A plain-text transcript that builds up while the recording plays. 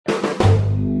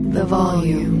the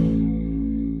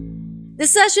volume. The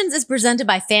Sessions is presented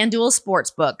by FanDuel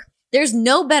Sportsbook. There's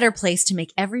no better place to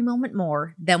make every moment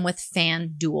more than with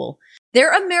FanDuel.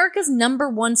 They're America's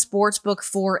 #1 sportsbook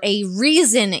for a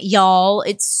reason, y'all.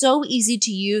 It's so easy to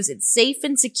use. It's safe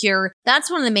and secure. That's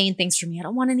one of the main things for me. I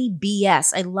don't want any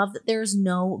BS. I love that there's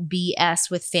no BS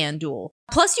with FanDuel.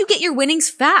 Plus, you get your winnings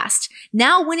fast.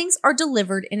 Now winnings are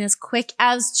delivered in as quick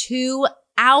as 2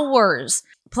 hours.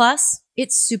 Plus,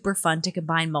 it's super fun to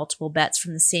combine multiple bets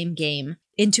from the same game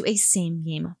into a same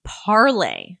game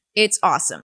parlay. It's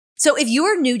awesome. So if you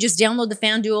are new, just download the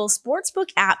FanDuel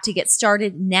Sportsbook app to get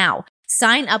started now.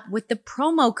 Sign up with the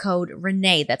promo code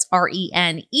Renee, that's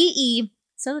RENEE,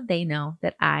 so that they know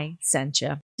that I sent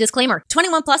you. Disclaimer,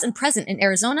 21 plus and present in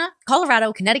Arizona,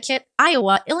 Colorado, Connecticut,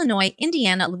 Iowa, Illinois,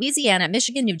 Indiana, Louisiana,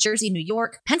 Michigan, New Jersey, New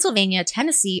York, Pennsylvania,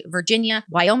 Tennessee, Virginia,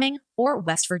 Wyoming, or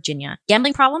West Virginia.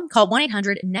 Gambling problem? Call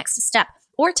 1-800-NEXT-STEP.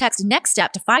 Or text NEXT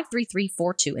STEP to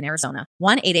 53342 in Arizona,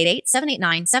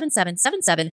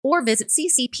 1-888-789-7777, or visit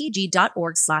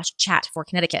ccpg.org/chat for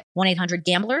Connecticut,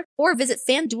 1-800-GAMBLER, or visit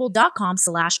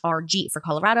fanduel.com/RG for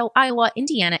Colorado, Iowa,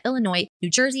 Indiana, Illinois,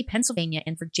 New Jersey, Pennsylvania,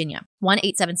 and Virginia,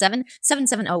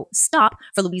 1-877-770-STOP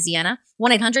for Louisiana,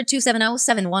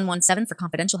 1-800-270-7117 for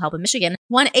confidential help in Michigan,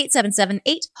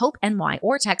 1-877-8-HOPE-NY,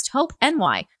 or text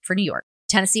HOPE-NY for New York.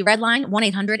 Tennessee Redline,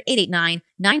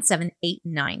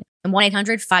 1-800-889-9789. And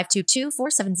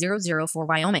 1-800-522-4700 for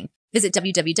Wyoming. Visit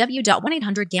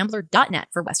www.1800gambler.net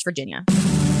for West Virginia.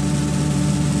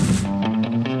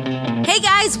 Hey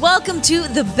guys, welcome to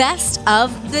the best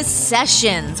of the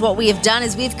sessions. What we have done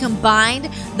is we've combined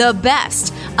the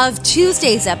best of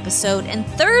Tuesday's episode and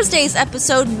Thursday's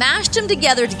episode, mashed them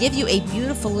together to give you a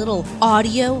beautiful little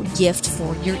audio gift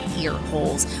for your ear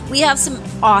holes. We have some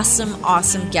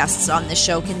awesome guests on the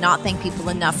show. Cannot thank people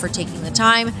enough for taking the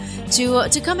time to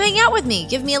come hang out with me.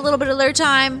 Give me a little bit of their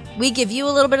time. We give you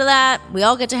a little bit of that. We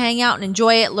all get to hang out and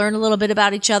enjoy it, learn a little bit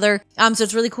about each other. So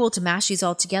it's really cool to mash these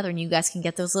all together, and you guys can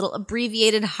get those little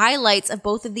abbreviated highlights of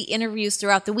both of the interviews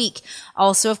throughout the week.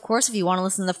 Also, of course, if you want to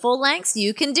listen to the full lengths,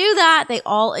 you can do that. They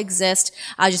all exist.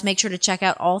 Just make sure to check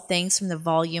out all things from the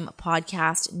Volume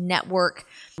Podcast Network.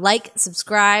 Like,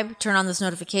 subscribe, turn on those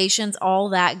notifications, all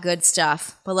that good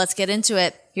stuff. But let's get into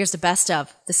it. Here's the best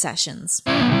of the sessions.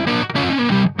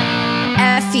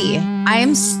 Effie, I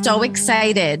am so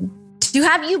excited to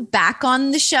have you back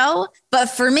on the show. But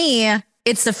for me,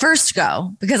 it's the first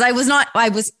go because I was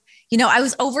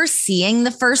overseeing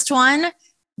the first one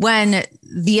when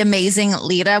the amazing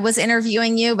Lita was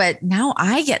interviewing you, but now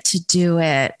I get to do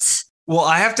it. Well,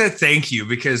 I have to thank you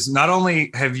because not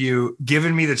only have you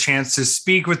given me the chance to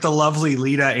speak with the lovely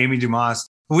Lita, Amy Dumas,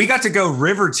 we got to go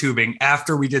river tubing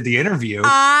after we did the interview.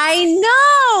 I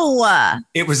know.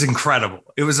 It was incredible.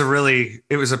 It was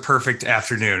a perfect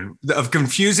afternoon of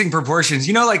confusing proportions.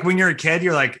 You know, like when you're a kid,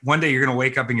 you're like, one day you're going to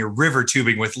wake up and you're river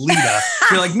tubing with Lita.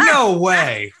 You're like, no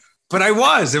way. But it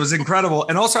was incredible.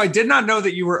 And also I did not know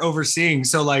that you were overseeing.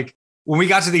 So like when we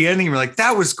got to the ending, you were like,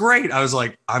 that was great. I was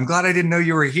like, I'm glad I didn't know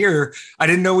you were here. I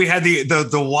didn't know we had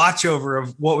the watch over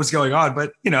of what was going on,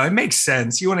 but you know, it makes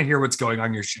sense. You want to hear what's going on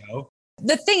in your show.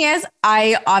 The thing is,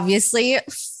 I obviously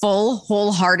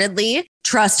wholeheartedly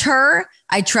trust her.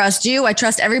 I trust you. I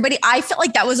trust everybody. I felt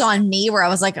like that was on me where I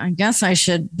was like, I guess I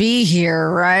should be here,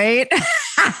 right?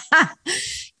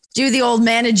 Do the old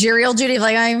managerial duty of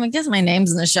like, I guess my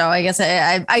name's in the show. I guess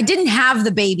I didn't have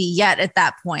the baby yet at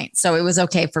that point. So it was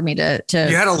okay for me to.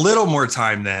 You had a little more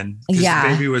time then. Yeah.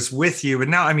 The baby was with you.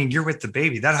 And now, I mean, you're with the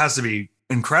baby. That has to be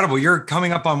incredible. You're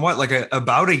coming up on what, like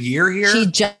about a year here? She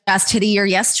just hit a year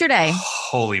yesterday.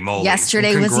 Holy moly.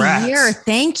 Yesterday was a year.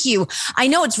 Thank you. I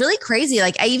know it's really crazy.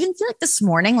 Like I even feel like this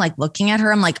morning, like looking at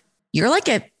her, I'm like, you're like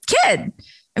a kid.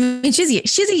 I mean,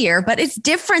 she's a year, but it's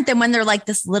different than when they're like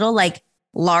this little like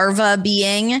larva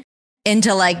being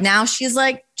into like, now she's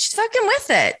fucking with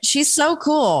it. She's so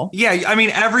cool. Yeah. I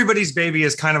mean, everybody's baby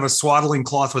is kind of a swaddling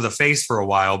cloth with a face for a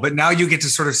while, but now you get to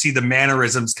sort of see the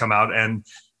mannerisms come out, and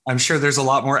I'm sure there's a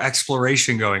lot more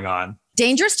exploration going on.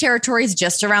 Dangerous Territory is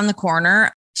just around the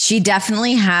corner. She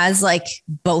definitely has like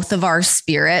both of our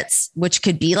spirits, which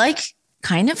could be like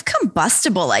kind of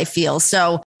combustible, I feel.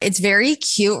 So it's very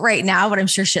cute right now, but I'm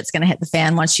sure shit's going to hit the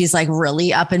fan once she's like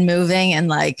really up and moving and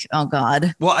like, oh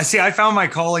God. Well, I found my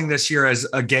calling this year as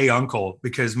a gay uncle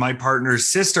because my partner's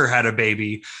sister had a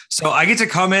baby. So I get to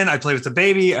come in, I play with the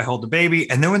baby, I hold the baby.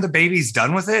 And then when the baby's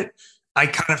done with it, I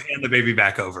kind of hand the baby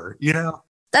back over, you know?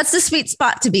 That's the sweet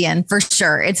spot to be in for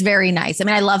sure. It's very nice. I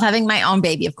mean, I love having my own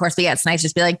baby, of course, but yeah, it's nice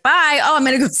just be like, bye. Oh, I'm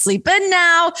going to go sleep in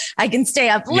now. I can stay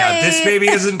up late. Yeah, this baby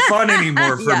isn't fun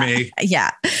anymore for me.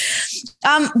 Yeah.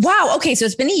 Wow. Okay. So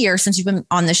it's been a year since you've been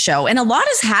on the show and a lot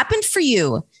has happened for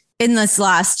you in this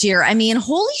last year. I mean,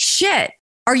 holy shit.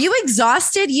 Are you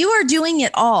exhausted? You are doing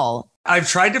it all. I've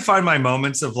tried to find my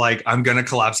moments of like, I'm going to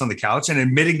collapse on the couch and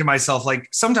admitting to myself, like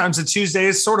sometimes a Tuesday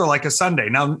is sort of like a Sunday.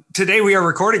 Now, today we are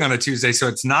recording on a Tuesday, so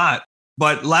it's not.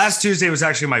 But last Tuesday was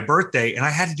actually my birthday and I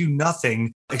had to do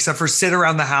nothing except for sit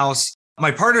around the house.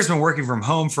 My partner's been working from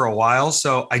home for a while.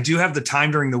 So I do have the time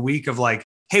during the week of like,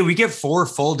 hey, we get 4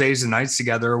 full days and nights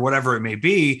together or whatever it may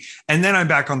be. And then I'm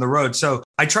back on the road. So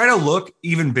I try to look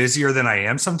even busier than I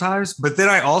am sometimes. But then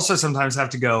I also sometimes have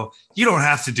to go, you don't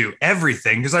have to do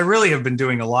everything because I really have been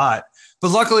doing a lot. But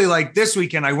luckily, like this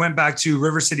weekend, I went back to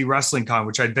River City Wrestling Con,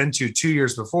 which I'd been to 2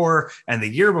 years before and the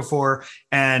year before.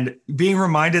 And being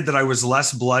reminded that I was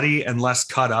less bloody and less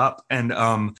cut up and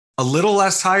a little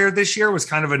less tired this year was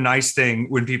kind of a nice thing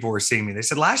when people were seeing me. They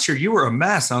said, last year you were a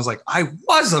mess. And I was like, I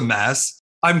was a mess.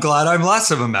 I'm glad I'm less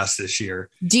of a mess this year.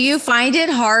 Do you find it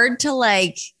hard to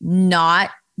like not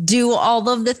do all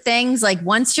of the things like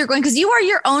once you're going, because you are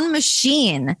your own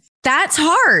machine? That's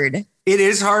hard. It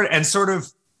is hard. And sort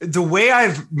of the way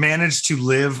I've managed to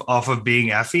live off of being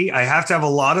Effie, I have to have a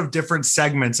lot of different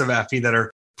segments of Effie that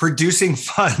are producing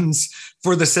funds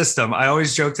for the system. I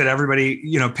always joke that everybody,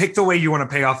 pick the way you want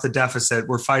to pay off the deficit.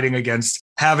 We're fighting against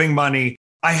having money.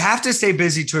 I have to stay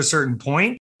busy to a certain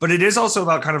point. But it is also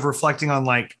about kind of reflecting on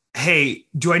like, hey,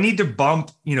 do I need to bump,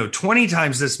 20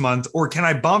 times this month, or can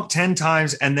I bump 10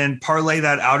 times and then parlay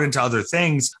that out into other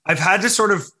things? I've had to sort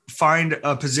of find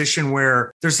a position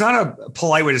where there's not a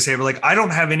polite way to say it, but like, I don't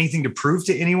have anything to prove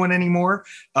to anyone anymore.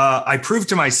 I prove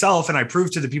to myself and I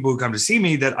prove to the people who come to see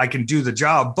me that I can do the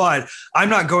job, but I'm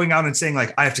not going out and saying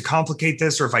like, I have to complicate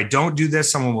this, or if I don't do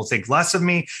this, someone will think less of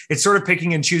me. It's sort of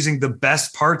picking and choosing the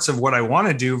best parts of what I want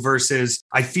to do versus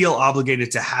I feel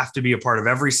obligated to have to be a part of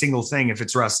every single thing if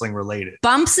it's wrestling related.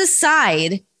 Bumps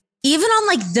aside, even on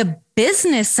like the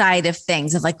business side of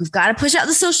things of like, we've got to push out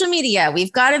the social media.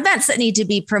 We've got events that need to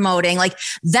be promoting. Like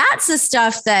that's the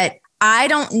stuff that I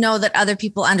don't know that other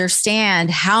people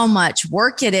understand how much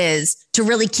work it is to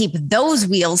really keep those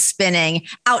wheels spinning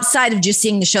outside of just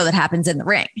seeing the show that happens in the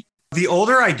ring. The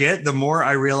older I get, the more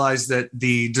I realize that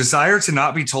the desire to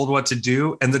not be told what to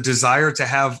do and the desire to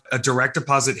have a direct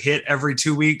deposit hit every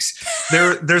 2 weeks,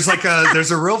 there's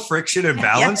a real friction and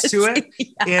balance to it.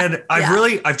 Yeah. And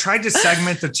I've tried to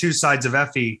segment the two sides of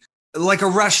Effie like a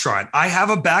restaurant. I have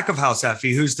a back of house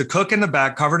Effie who's the cook in the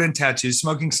back, covered in tattoos,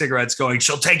 smoking cigarettes, going,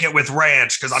 she'll take it with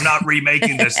ranch because I'm not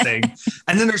remaking this thing.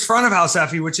 And then there's front of house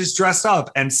Effie, which is dressed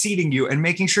up and seating you and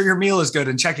making sure your meal is good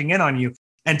and checking in on you.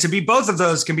 And to be both of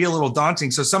those can be a little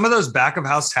daunting. So some of those back of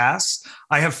house tasks,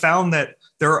 I have found that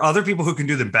there are other people who can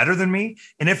do them better than me.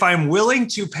 And if I'm willing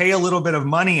to pay a little bit of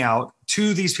money out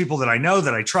to these people that I know,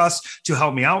 that I trust to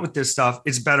help me out with this stuff,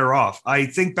 it's better off. I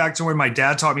think back to when my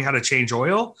dad taught me how to change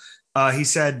oil. He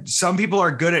said, some people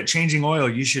are good at changing oil.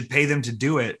 You should pay them to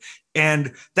do it.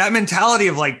 And that mentality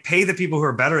of like, pay the people who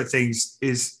are better at things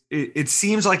it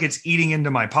seems like it's eating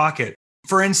into my pocket.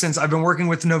 For instance, I've been working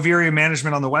with Noveria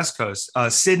Management on the West Coast.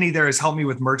 Sydney there has helped me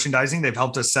with merchandising. They've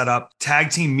helped us set up tag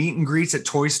team meet and greets at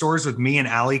toy stores with me and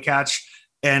Alley Catch.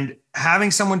 And having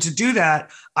someone to do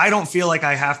that, I don't feel like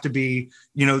I have to be,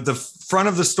 the front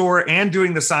of the store and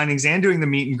doing the signings and doing the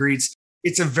meet and greets.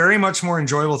 It's a very much more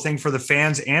enjoyable thing for the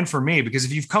fans and for me, because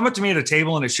if you've come up to me at a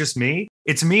table and it's just me,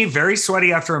 it's me very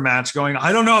sweaty after a match going,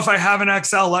 I don't know if I have an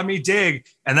XL, let me dig.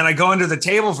 And then I go under the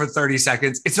table for 30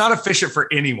 seconds. It's not efficient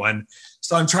for anyone.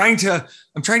 So I'm trying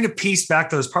to piece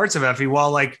back those parts of Effie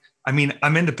while I'm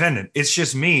independent. It's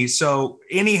just me. So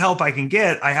any help I can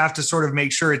get, I have to sort of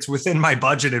make sure it's within my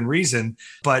budget and reason.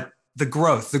 But the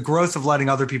growth of letting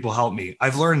other people help me,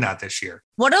 I've learned that this year.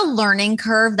 What a learning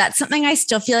curve. That's something I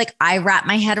still feel like I wrap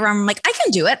my head around. I'm like, I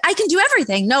can do it. I can do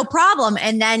everything. No problem.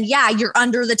 And then, you're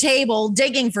under the table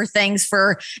digging for things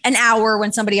for an hour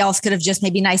when somebody else could have just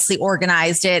maybe nicely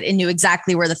organized it and knew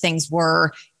exactly where the things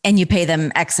were. And you pay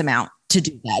them X amount to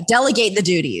do that. Delegate the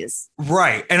duties.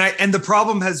 Right. And the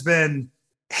problem has been,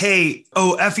 hey,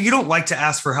 Effie, you don't like to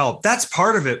ask for help. That's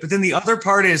part of it. But then the other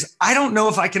part is, I don't know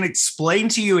if I can explain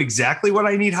to you exactly what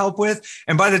I need help with.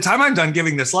 And by the time I'm done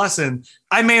giving this lesson,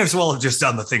 I may as well have just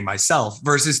done the thing myself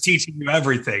versus teaching you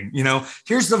everything.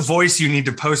 Here's the voice you need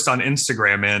to post on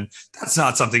Instagram in. That's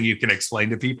not something you can explain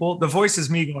to people. The voice is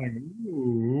me going,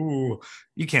 ooh,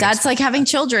 you can't. That's like having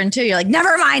children too. You're like,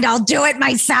 never mind, I'll do it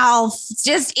myself. It's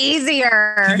just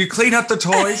easier. Can you clean up the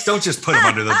toys? Don't just put them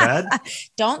under the bed.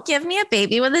 Don't give me a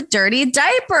baby me with a dirty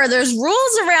diaper. There's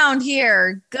rules around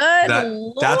here. Good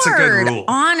Lord. That's a good rule.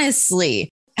 Honestly,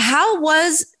 how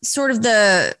was sort of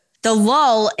the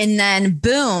lull and then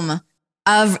boom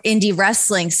of indie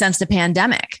wrestling since the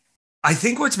pandemic? I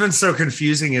think what's been so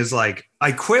confusing is like,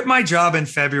 I quit my job in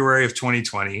February of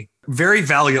 2020 very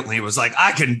valiantly. It was like,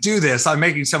 I can do this. I'm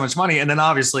making so much money. And then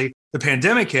obviously the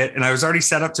pandemic hit and I was already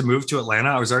set up to move to Atlanta.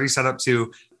 I was already set up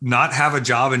to not have a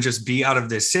job and just be out of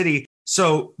this city.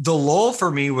 So the lull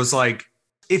for me was like,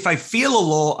 if I feel a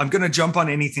lull, I'm going to jump on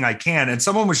anything I can. And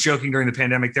someone was joking during the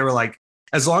pandemic. They were like,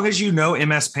 as long as you know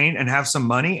MS Paint and have some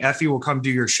money, Effie will come do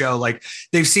your show. Like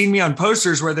they've seen me on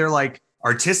posters where they're like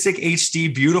artistic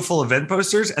HD, beautiful event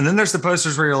posters. And then there's the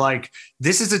posters where you're like,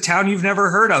 this is a town you've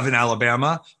never heard of in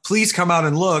Alabama. Please come out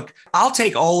and look. I'll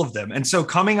take all of them. And so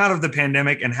coming out of the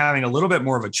pandemic and having a little bit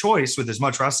more of a choice with as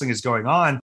much wrestling is going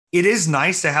on, it is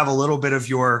nice to have a little bit of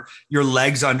your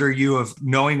legs under you of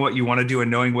knowing what you want to do and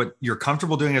knowing what you're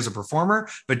comfortable doing as a performer.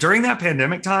 But during that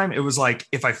pandemic time, it was like,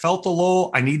 if I felt the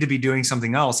lull, I need to be doing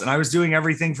something else. And I was doing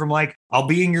everything from like, I'll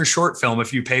be in your short film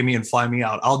if you pay me and fly me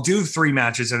out. I'll do 3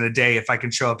 matches in a day if I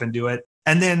can show up and do it.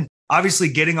 And then obviously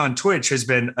getting on Twitch has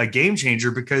been a game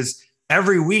changer because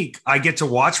every week I get to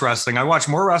watch wrestling. I watch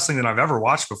more wrestling than I've ever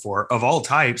watched before of all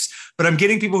types, but I'm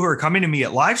getting people who are coming to me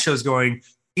at live shows going,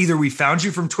 either we found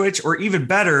you from Twitch or even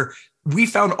better, we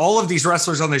found all of these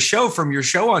wrestlers on the show from your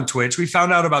show on Twitch. We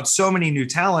found out about so many new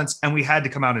talents and we had to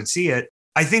come out and see it.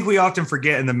 I think we often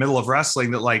forget in the middle of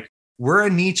wrestling that like we're a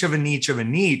niche of a niche of a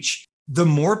niche. The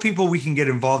more people we can get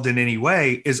involved in any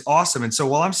way is awesome. And so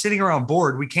while I'm sitting around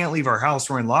bored, we can't leave our house,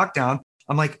 we're in lockdown.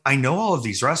 I'm like, I know all of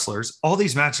these wrestlers, all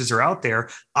these matches are out there.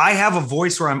 I have a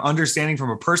voice where I'm understanding from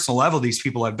a personal level these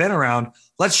people I've been around.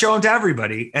 Let's show them to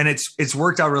everybody. And it's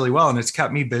worked out really well. And it's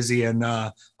kept me busy and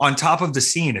on top of the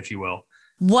scene, if you will.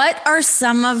 What are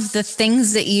some of the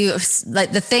things that you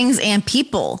like, the things and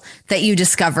people that you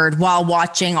discovered while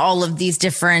watching all of these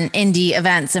different indie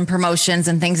events and promotions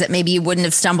and things that maybe you wouldn't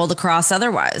have stumbled across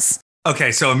otherwise?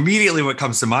 Okay, so immediately what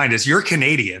comes to mind is you're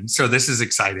Canadian, so this is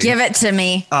exciting. Give it to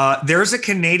me. There's a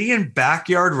Canadian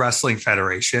Backyard Wrestling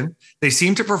Federation. They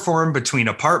seem to perform between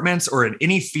apartments or in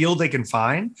any field they can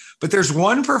find. But there's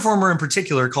one performer in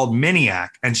particular called Miniac,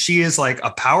 and she is like a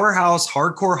powerhouse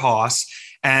hardcore hoss.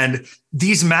 And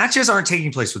these matches aren't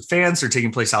taking place with fans. They're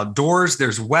taking place outdoors.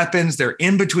 There's weapons. They're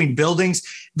in between buildings.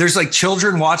 There's like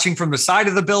children watching from the side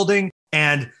of the building.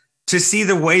 And to see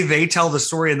the way they tell the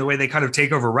story and the way they kind of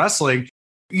take over wrestling,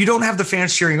 you don't have the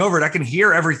fans cheering over it. I can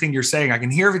hear everything you're saying. I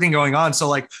can hear everything going on. So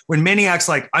like when Maniac's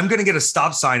like, I'm going to get a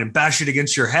stop sign and bash it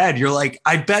against your head, you're like,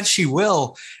 I bet she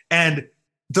will. And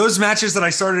those matches that I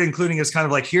started including as kind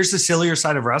of like, here's the sillier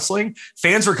side of wrestling.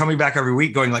 Fans were coming back every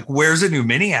week going like, where's a new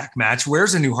Maniac match?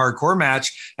 Where's a new hardcore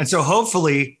match? And so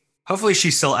hopefully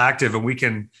she's still active and we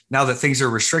can, now that things are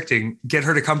restricting, get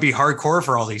her to come be hardcore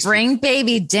for all these. Bring people.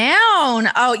 baby down.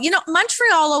 Oh,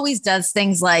 Montreal always does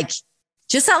things like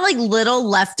just that like little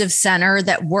left of center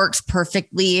that works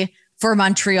perfectly for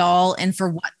Montreal and for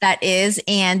what that is.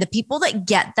 And the people that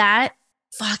get that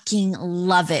fucking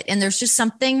love it. And there's just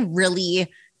something really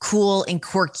cool and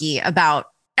quirky about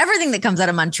everything that comes out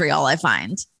of Montreal, I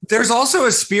find. There's also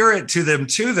a spirit to them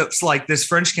too. That's like this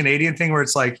French Canadian thing where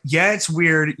it's like, yeah, it's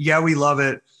weird. Yeah, we love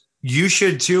it. You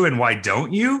should too. And why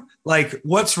don't you? Like,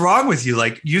 what's wrong with you?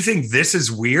 Like, you think this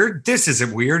is weird? This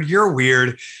isn't weird. You're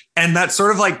weird. And that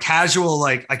sort of like casual,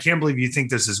 like, I can't believe you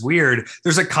think this is weird.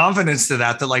 There's a confidence to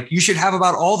that like you should have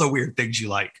about all the weird things you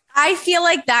like. I feel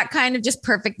like that kind of just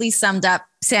perfectly summed up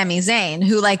Sami Zayn,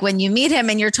 who like when you meet him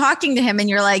and you're talking to him and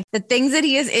you're like the things that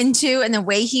he is into and the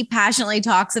way he passionately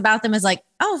talks about them is like,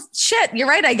 oh shit, you're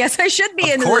right. I guess I should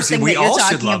be into this thing that you're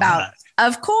talking about. That.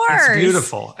 Of course. It's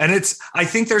beautiful. And I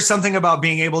think there's something about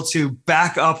being able to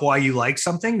back up why you like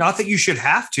something. Not that you should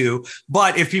have to,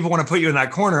 but if people want to put you in that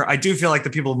corner, I do feel like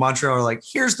the people of Montreal are like,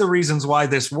 here's the reasons why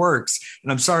this works.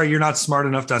 And I'm sorry, you're not smart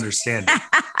enough to understand it.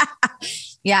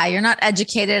 Yeah, you're not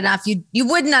educated enough. You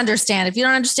wouldn't understand. If you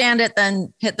don't understand it,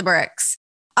 then hit the bricks.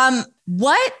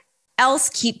 What else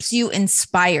keeps you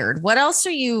inspired? What else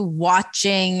are you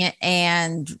watching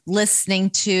and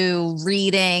listening to,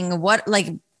 reading?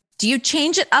 Do you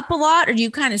change it up a lot or do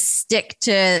you kind of stick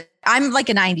to, I'm like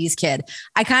a 90s kid.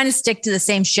 I kind of stick to the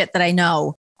same shit that I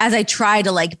know as I try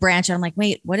to like branch out. I'm like,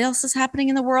 wait, what else is happening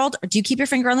in the world? Or do you keep your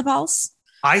finger on the pulse?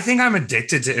 I think I'm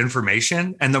addicted to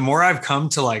information. And the more I've come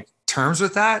to like terms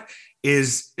with that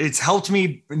is it's helped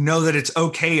me know that it's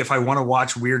okay if I want to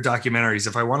watch weird documentaries,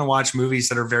 if I want to watch movies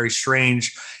that are very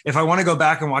strange, if I want to go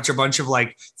back and watch a bunch of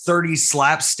like 30s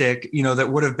slapstick,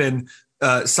 that would have been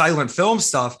silent film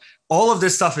stuff. All of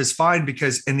this stuff is fine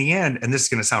because in the end, and this is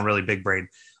going to sound really big brain,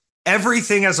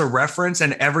 everything as a reference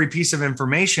and every piece of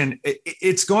information,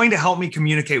 it's going to help me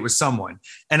communicate with someone.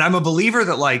 And I'm a believer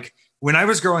that like when I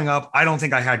was growing up, I don't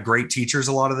think I had great teachers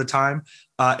a lot of the time.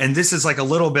 And this is like a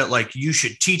little bit like you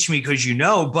should teach me because you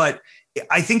know, but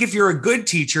I think if you're a good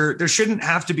teacher, there shouldn't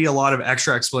have to be a lot of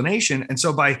extra explanation. And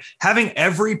so by having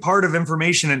every part of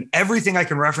information and everything I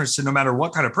can reference to, no matter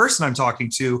what kind of person I'm talking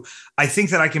to, I think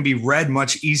that I can be read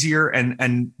much easier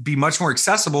and be much more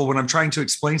accessible when I'm trying to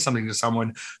explain something to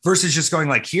someone versus just going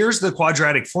like, here's the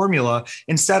quadratic formula.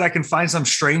 Instead, I can find some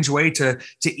strange way to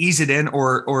ease it in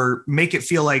or make it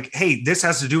feel like, hey, this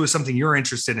has to do with something you're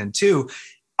interested in too.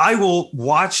 I will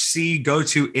watch, see, go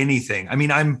to anything. I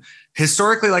mean, I'm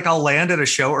historically like I'll land at a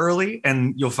show early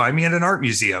and you'll find me at an art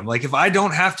museum. Like if I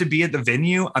don't have to be at the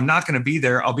venue, I'm not going to be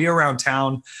there. I'll be around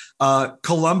town.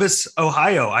 Columbus,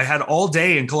 Ohio. I had all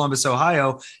day in Columbus,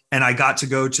 Ohio, and I got to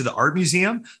go to the art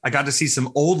museum. I got to see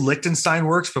some old Lichtenstein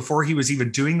works before he was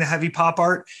even doing the heavy pop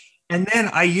art. And then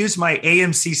I use my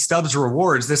AMC Stubs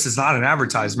rewards. This is not an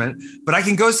advertisement, but I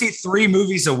can go see 3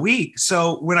 movies a week.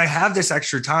 So when I have this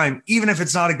extra time, even if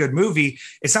it's not a good movie,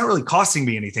 it's not really costing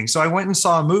me anything. So I went and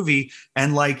saw a movie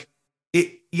and like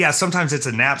it, yeah, sometimes it's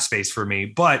a nap space for me.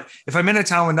 But if I'm in a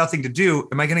town with nothing to do,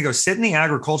 am I going to go sit in the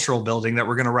agricultural building that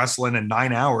we're going to wrestle in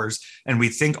 9 hours and we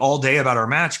think all day about our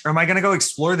match? Or am I going to go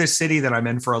explore this city that I'm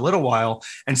in for a little while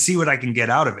and see what I can get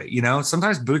out of it? You know,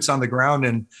 sometimes boots on the ground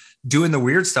and doing the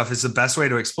weird stuff is the best way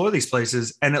to explore these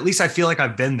places. And at least I feel like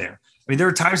I've been there. I mean, there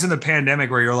were times in the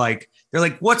pandemic where they're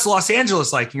like, what's Los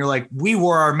Angeles like? And you're like, we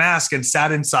wore our mask and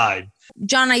sat inside.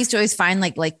 John and I used to always find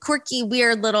like quirky,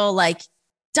 weird little like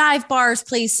dive bars,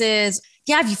 places.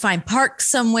 Yeah, if you find parks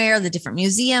somewhere, the different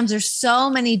museums, there's so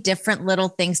many different little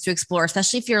things to explore,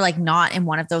 especially if you're like not in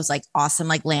one of those like awesome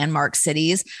like landmark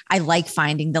cities. I like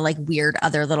finding the like weird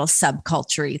other little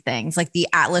subculture things, like the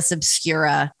Atlas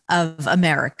Obscura of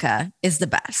America is the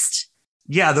best.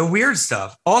 Yeah, the weird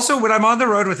stuff. Also, when I'm on the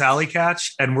road with Alley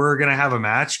Catch and we're going to have a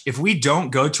match, if we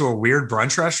don't go to a weird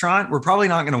brunch restaurant, we're probably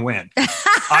not going to win.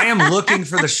 I am looking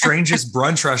for the strangest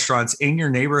brunch restaurants in your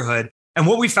neighborhood. And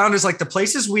what we found is like the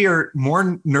places we are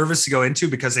more nervous to go into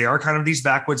because they are kind of these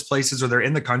backwoods places or they're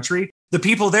in the country. The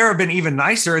people there have been even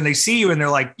nicer and they see you and they're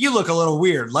like, you look a little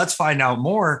weird. Let's find out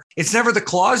more. It's never the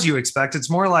claws you expect. It's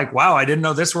more like, wow, I didn't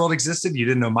know this world existed. You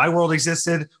didn't know my world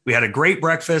existed. We had a great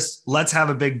breakfast. Let's have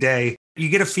a big day. You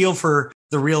get a feel for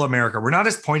the real America. We're not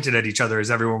as pointed at each other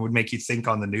as everyone would make you think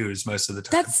on the news most of the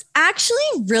time. That's actually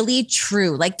really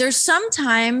true. Like there's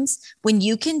sometimes when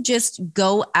you can just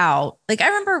go out. Like I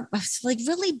remember I was like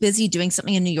really busy doing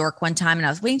something in New York one time and I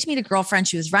was waiting to meet a girlfriend.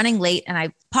 She was running late and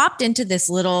I popped into this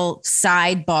little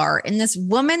side bar and this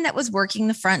woman that was working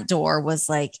the front door was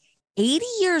like 80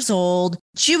 years old.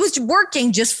 She was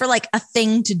working just for like a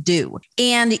thing to do.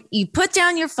 And you put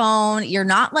down your phone, you're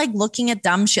not like looking at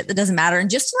dumb shit that doesn't matter. And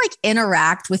just to like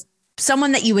interact with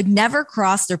someone that you would never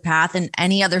cross their path in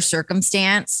any other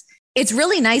circumstance. It's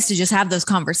really nice to just have those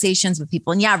conversations with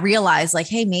people and realize like,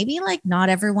 hey, maybe like not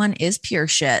everyone is pure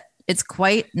shit. It's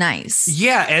quite nice.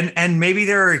 Yeah. And maybe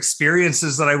there are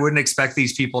experiences that I wouldn't expect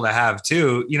these people to have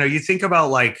too. You know, you think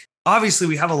about like, obviously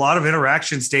we have a lot of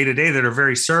interactions day to day that are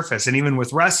very surface. And even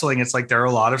with wrestling, it's like there are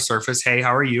a lot of surface. Hey,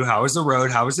 how are you? How was the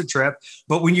road? How was the trip?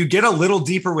 But when you get a little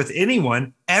deeper with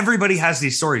anyone, everybody has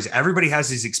these stories. Everybody has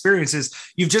these experiences.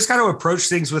 You've just got to approach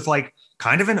things with like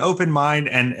kind of an open mind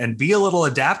and be a little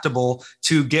adaptable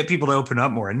to get people to open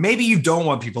up more. And maybe you don't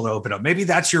want people to open up. Maybe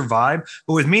that's your vibe.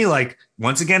 But with me, like,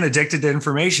 once again, addicted to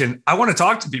information, I want to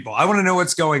talk to people. I want to know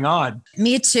what's going on.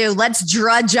 Me too. Let's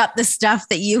drudge up the stuff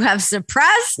that you have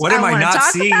suppressed. What am I not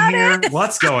seeing here?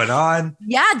 What's going on?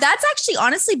 Yeah, that's actually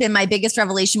honestly been my biggest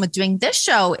revelation with doing this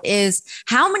show is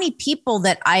how many people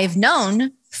that I've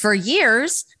known for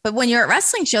years. But when you're at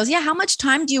wrestling shows, how much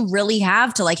time do you really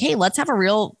have to like, hey, let's have a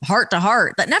real heart to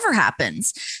heart? That never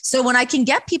happens. So when I can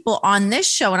get people on this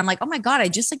show and I'm like, oh my God, I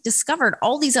just like discovered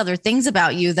all these other things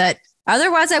about you that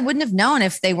otherwise I wouldn't have known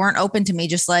if they weren't open to me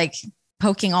just like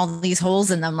poking all these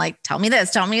holes in them. Like, tell me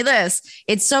this, tell me this.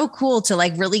 It's so cool to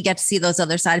like really get to see those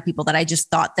other side of people that I just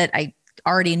thought that I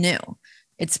already knew.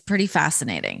 It's pretty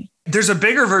fascinating. There's a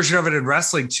bigger version of it in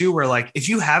wrestling too, where like, if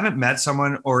you haven't met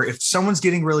someone or if someone's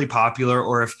getting really popular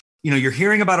or if, you know, you're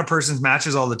hearing about a person's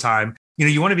matches all the time, you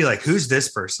know, you want to be like, who's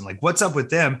this person? Like, what's up with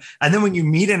them? And then when you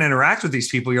meet and interact with these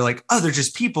people, you're like, oh, they're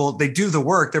just people. They do the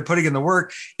work. They're putting in the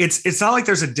work. It's not like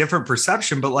there's a different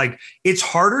perception, but like, it's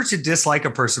harder to dislike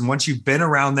a person once you've been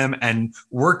around them and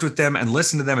worked with them and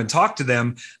listened to them and talked to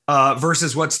them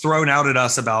versus what's thrown out at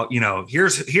us about, you know,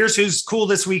 here's who's cool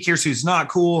this week. Here's who's not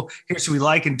cool. Here's who we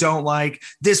like and don't like.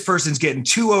 This person's getting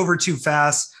too over too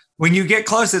fast. when you get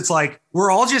close, it's like,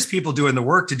 we're all just people doing the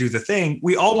work to do the thing.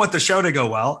 We all want the show to go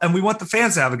well, and we want the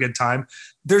fans to have a good time.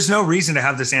 There's no reason to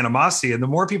have this animosity. And the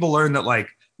more people learn that, like,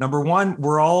 number one,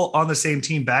 we're all on the same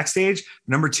team backstage.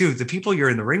 Number two, the people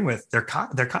you're in the ring with, they're kind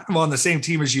of on the same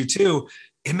team as you too.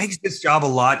 It makes this job a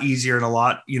lot easier and a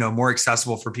lot, more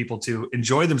accessible for people to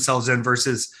enjoy themselves in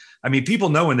versus, I mean, people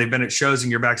know when they've been at shows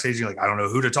and you're backstage, you're like, I don't know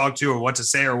who to talk to or what to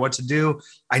say or what to do.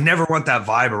 I never want that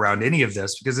vibe around any of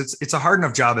this because it's a hard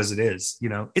enough job as it is.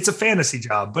 It's a fantasy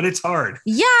job, but it's hard.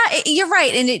 Yeah, you're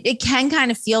right. And it can kind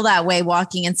of feel that way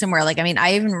walking in somewhere. Like, I mean,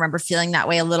 I even remember feeling that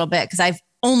way a little bit because I've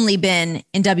only been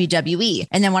in WWE.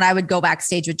 And then when I would go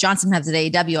backstage with Johnson Heads at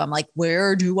AEW, I'm like,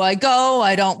 where do I go?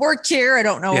 I don't work here. I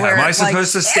don't know where. Am I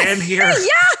supposed to stand here?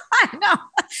 Yeah, I know.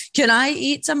 Can I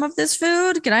eat some of this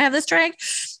food? Can I have this drink?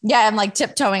 Yeah, I'm like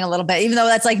tiptoeing a little bit, even though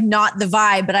that's like not the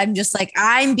vibe, but I'm just like,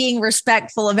 I'm being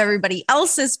respectful of everybody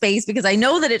else's space because I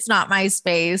know that it's not my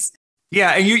space.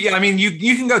 Yeah. And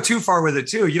you can go too far with it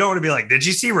too. You don't want to be like, did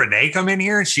you see Renee come in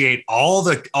here and she ate all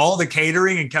the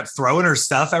catering and kept throwing her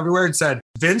stuff everywhere and said,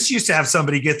 Vince used to have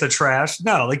somebody get the trash.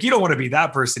 No, like you don't want to be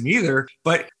that person either,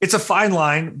 but it's a fine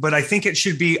line, but I think it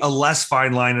should be a less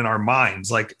fine line in our minds.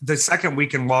 Like the second we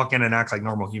can walk in and act like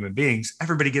normal human beings,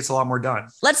 everybody gets a lot more done.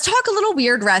 Let's talk a little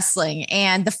weird wrestling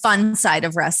and the fun side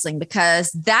of wrestling, because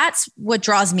that's what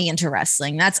draws me into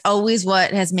wrestling. That's always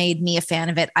what has made me a fan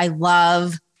of it. I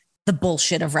love the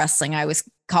bullshit of wrestling. I always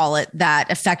call it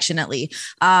that affectionately.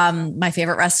 My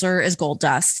favorite wrestler is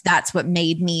Goldust. That's what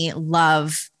made me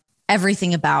love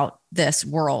everything about this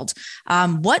world.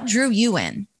 What drew you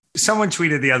in? Someone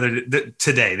tweeted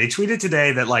today. They tweeted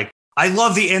today that like, I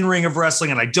love the in-ring of wrestling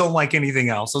and I don't like anything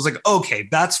else. I was like, okay,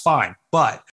 that's fine.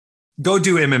 But go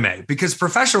do MMA because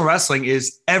professional wrestling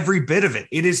is every bit of it.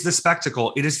 It is the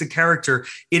spectacle. It is the character.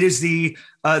 It is the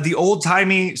old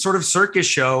timey sort of circus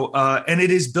show. And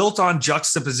it is built on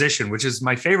juxtaposition, which is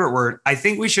my favorite word. I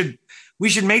think we should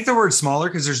make the word smaller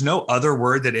because there's no other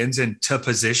word that ends in to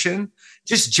position.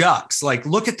 Just jux. Like,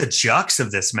 look at the jux of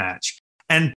this match.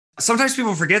 And sometimes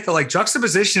people forget that like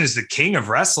juxtaposition is the king of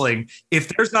wrestling. If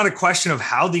there's not a question of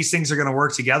how these things are going to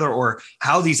work together or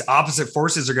how these opposite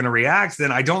forces are going to react,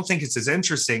 then I don't think it's as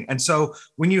interesting. And so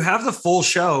when you have the full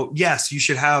show, yes, you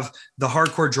should have the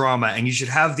hardcore drama and you should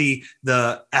have the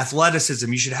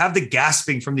athleticism. You should have the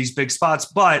gasping from these big spots.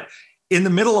 But in the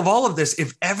middle of all of this,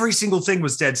 if every single thing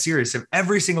was dead serious, if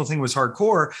every single thing was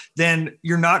hardcore, then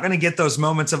you're not going to get those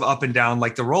moments of up and down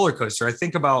like the roller coaster. I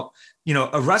think about,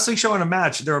 a wrestling show and a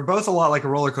match, they're both a lot like a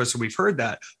roller coaster. We've heard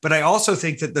that. But I also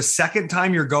think that the second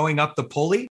time you're going up the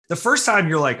pulley, the first time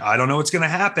you're like, I don't know what's going to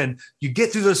happen. You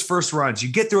get through those first runs,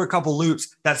 you get through a couple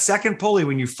loops. That second pulley,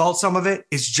 when you felt some of it,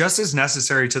 is just as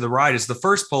necessary to the ride as the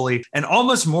first pulley. And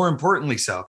almost more importantly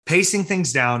so. Pacing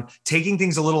things down, taking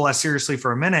things a little less seriously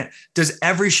for a minute. Does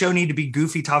every show need to be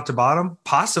goofy top to bottom?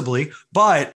 Possibly.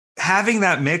 But having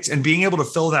that mix and being able to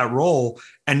fill that role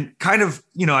and kind of,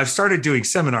 I've started doing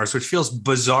seminars, which feels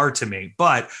bizarre to me,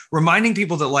 but reminding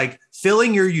people that like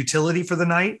filling your utility for the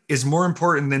night is more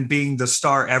important than being the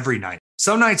star every night.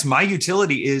 Some nights my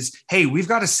utility is, hey, we've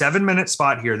got a 7-minute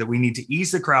spot here that we need to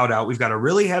ease the crowd out. We've got a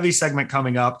really heavy segment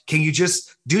coming up. Can you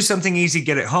just do something easy,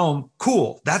 get it home?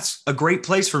 Cool. That's a great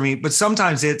place for me. But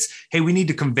sometimes it's, hey, we need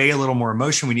to convey a little more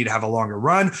emotion. We need to have a longer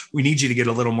run. We need you to get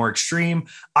a little more extreme.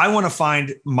 I want to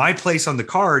find my place on the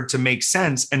card to make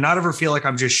sense and not ever feel like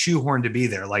I'm just shoehorned to be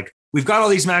there. Like, we've got all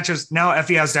these matches. Now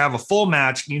Effie has to have a full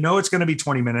match. It's going to be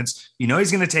 20 minutes.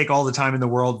 He's going to take all the time in the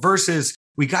world versus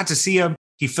we got to see him.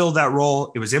 He filled that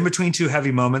role. It was in between two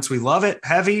heavy moments. We love it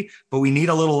heavy, but we need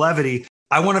a little levity.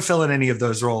 I want to fill in any of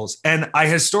those roles. And I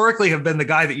historically have been the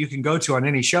guy that you can go to on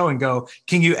any show and go,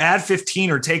 can you add 15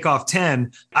 or take off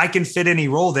 10? I can fit any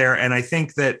role there. And I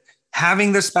think that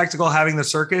having the spectacle, having the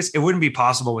circus, it wouldn't be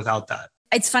possible without that.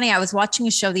 It's funny. I was watching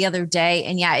a show the other day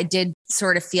and yeah, it did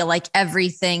sort of feel like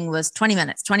everything was 20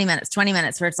 minutes,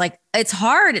 where it's like, it's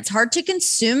hard to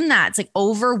consume that. It's like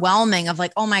overwhelming of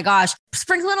like, oh my gosh,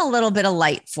 sprinkle in a little bit of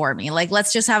light for me. Like,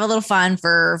 let's just have a little fun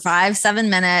for 5-7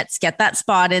 minutes, get that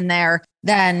spot in there,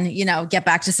 then, get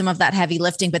back to some of that heavy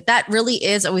lifting. But that really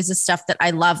is always the stuff that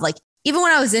I love. Like, even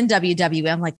when I was in WWE,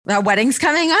 I'm like, our wedding's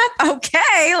coming up.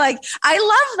 Okay. Like, I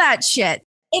love that shit.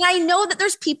 And I know that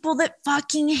there's people that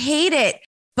fucking hate it,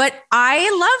 but I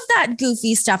love that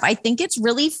goofy stuff. I think it's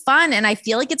really fun. And I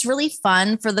feel like it's really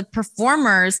fun for the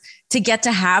performers to get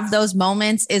to have those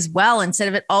moments as well, instead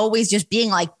of it always just being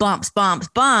like bumps,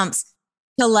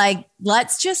 to like,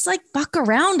 let's just like fuck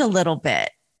around a little bit.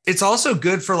 It's also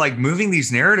good for like moving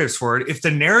these narratives forward. If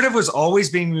the narrative was always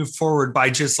being moved forward by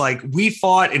just like, we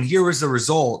fought and here was the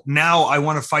result. Now I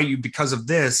want to fight you because of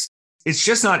this. it's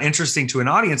just not interesting to an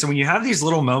audience. And when you have these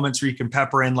little moments where you can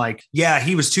pepper in like, yeah,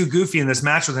 he was too goofy in this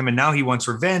match with him and now he wants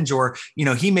revenge, or,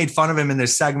 he made fun of him in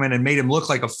this segment and made him look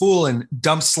like a fool and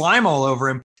dumped slime all over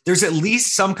him. There's at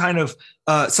least some kind of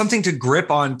something to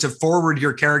grip on to forward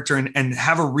your character and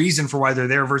have a reason for why they're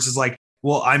there versus like,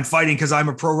 well, I'm fighting because I'm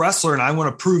a pro wrestler and I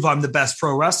want to prove I'm the best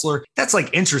pro wrestler. That's like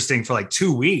interesting for like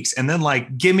 2 weeks. And then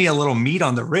like, give me a little meat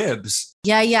on the ribs.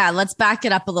 Yeah. Let's back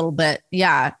it up a little bit.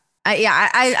 Yeah.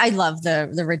 I love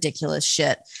the ridiculous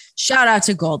shit. Shout out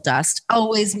to Goldust.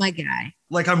 Always my guy.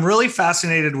 Like, I'm really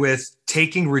fascinated with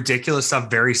taking ridiculous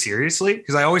stuff very seriously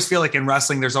because I always feel like in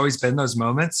wrestling, there's always been those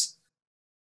moments.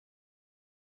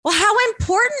 Well, how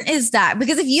important is that?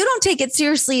 Because if you don't take it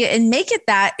seriously and make it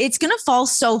that, it's going to fall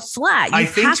so flat. I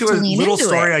think to a little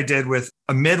story I did with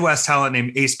a Midwest talent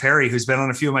named Ace Perry, who's been on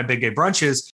a few of my Big Gay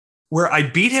Brunches, where I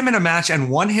beat him in a match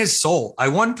and won his soul. I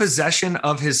won possession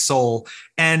of his soul,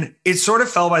 and it sort of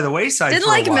fell by the wayside. Didn't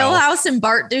like Milhouse and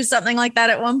Bart do something like that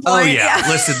at one point? Oh, yeah.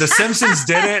 Listen, The Simpsons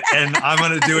did it, and I'm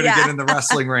going to do it again in the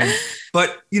wrestling ring.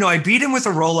 But, I beat him with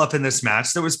a roll-up in this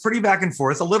match that was pretty back and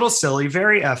forth, a little silly,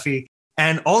 very effy.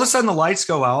 And all of a sudden the lights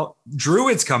go out,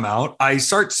 druids come out. I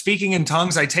start speaking in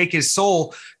tongues. I take his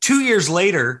soul. 2 years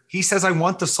later, he says, I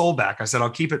want the soul back. I said, I'll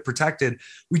keep it protected.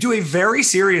 We do a very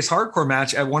serious hardcore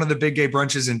match at one of the Big Gay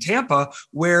Brunches in Tampa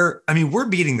where, we're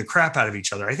beating the crap out of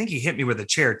each other. I think he hit me with a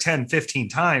chair 10, 15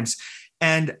 times.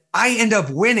 And I end up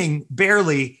winning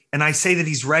barely. And I say that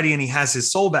he's ready and he has his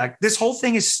soul back. This whole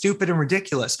thing is stupid and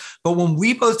ridiculous. But when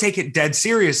we both take it dead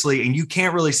seriously and you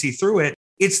can't really see through it,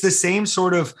 it's the same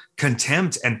sort of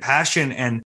contempt and passion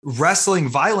and wrestling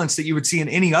violence that you would see in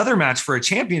any other match for a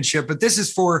championship. But this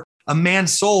is for a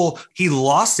man's soul. He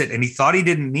lost it and he thought he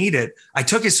didn't need it. I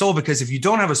took his soul because if you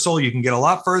don't have a soul, you can get a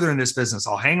lot further in this business.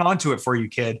 I'll hang on to it for you,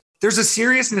 kid. There's a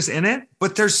seriousness in it,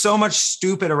 but there's so much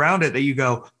stupid around it that you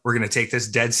go, we're going to take this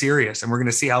dead serious and we're going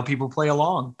to see how people play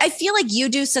along. I feel like you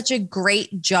do such a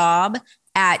great job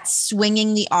at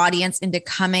swinging the audience into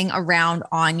coming around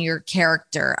on your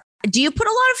character. Do you put a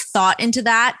lot of thought into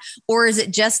that? Or is it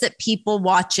just that people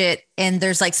watch it and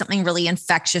there's like something really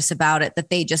infectious about it that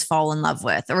they just fall in love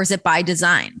with? Or is it by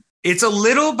design? It's a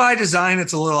little by design.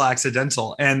 It's a little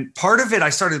accidental. And part of it, I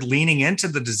started leaning into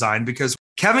the design because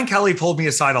Kevin Kelly pulled me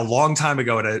aside a long time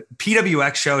ago at a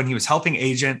PWX show and he was helping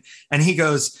agent. And he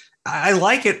goes, I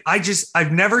like it.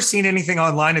 I've never seen anything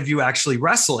online of you actually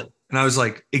wrestling. And I was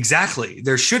like, exactly.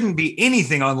 There shouldn't be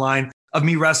anything online of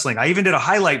me wrestling. I even did a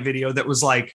highlight video that was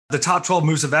like the top 12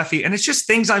 moves of Effie. And it's just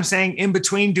things I'm saying in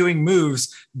between doing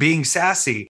moves, being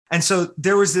sassy. And so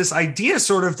there was this idea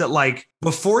sort of that like,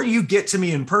 before you get to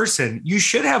me in person, you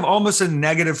should have almost a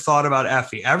negative thought about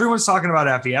Effie. Everyone's talking about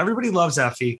Effie. Everybody loves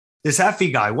Effie. This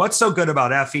Effie guy, what's so good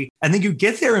about Effie? And then you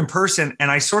get there in person and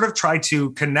I sort of try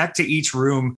to connect to each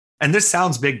room. And this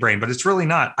sounds big brain, but it's really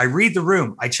not. I read the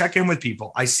room. I check in with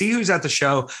people. I see who's at the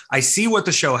show. I see what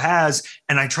the show has,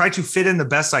 and I try to fit in the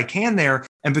best I can there.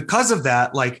 And because of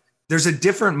that, like, there's a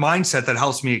different mindset that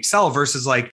helps me excel versus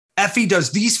like, Effie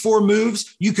does these 4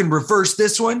 moves. You can reverse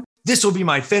this one. This will be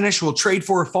my finish. We'll trade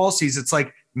 4 falsies. It's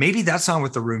like, maybe that's not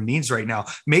what the room needs right now.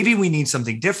 Maybe we need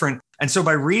something different. And so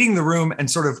by reading the room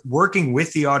and sort of working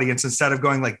with the audience, instead of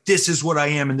going like, this is what I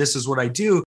am and this is what I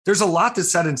do, there's a lot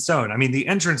that's set in stone. The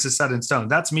entrance is set in stone.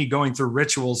 That's me going through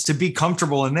rituals to be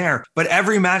comfortable in there. But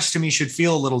every match to me should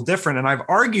feel a little different. And I've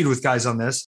argued with guys on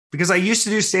this because I used to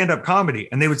do stand-up comedy.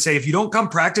 And they would say, if you don't come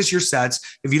practice your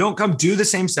sets, if you don't come do the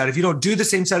same set, if you don't do the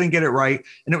same set and get it right.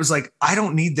 And it was like, I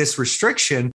don't need this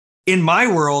restriction. In my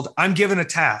world, I'm given a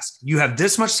task. You have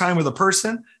this much time with a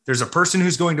person. There's a person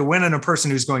who's going to win and a person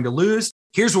who's going to lose.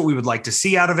 Here's what we would like to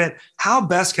see out of it. How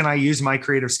best can I use my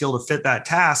creative skill to fit that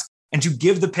task and to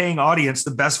give the paying audience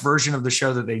the best version of the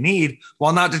show that they need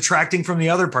while not detracting from the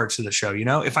other parts of the show?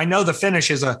 If I know the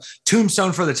finish is a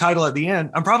tombstone for the title at the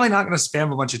end, I'm probably not going to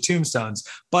spam a bunch of tombstones,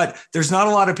 but there's not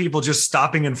a lot of people just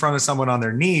stopping in front of someone on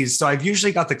their knees. So I've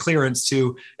usually got the clearance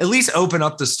to at least open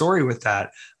up the story with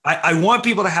that. I want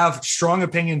people to have strong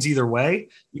opinions either way.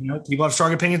 People have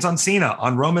strong opinions on Cena,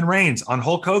 on Roman Reigns, on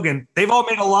Hulk Hogan. They've all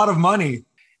made a lot of money.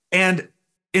 And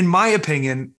in my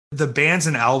opinion, the bands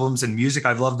and albums and music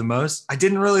I've loved the most, I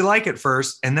didn't really like at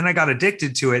first. And then I got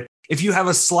addicted to it. If you have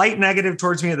a slight negative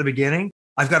towards me at the beginning,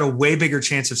 I've got a way bigger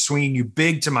chance of swinging you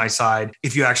big to my side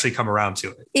if you actually come around to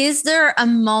it. Is there a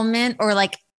moment or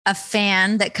like a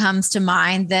fan that comes to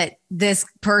mind that this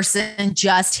person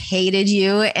just hated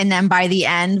you and then by the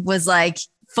end was like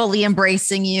fully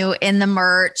embracing you in the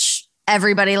merch?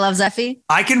 Everybody loves Effie.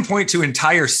 I can point to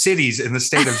entire cities in the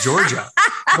state of Georgia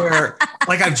where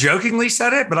like I've jokingly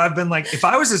said it, but I've been like, if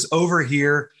I was as over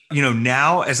here,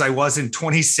 now as I was in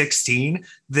 2016,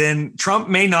 then Trump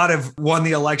may not have won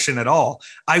the election at all.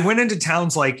 I went into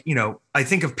towns like, I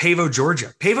think of Pavo,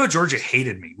 Georgia. Pavo, Georgia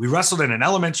hated me. We wrestled in an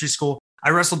elementary school. I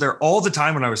wrestled there all the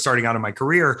time when I was starting out in my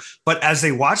career. But as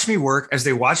they watched me work, as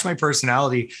they watched my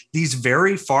personality, these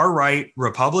very far right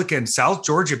Republican South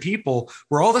Georgia people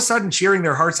were all of a sudden cheering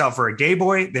their hearts out for a gay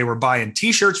boy. They were buying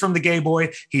T-shirts from the gay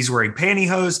boy. He's wearing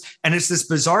pantyhose. And it's this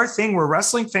bizarre thing where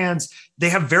wrestling fans, they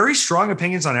have very strong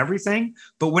opinions on everything.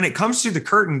 But when it comes through the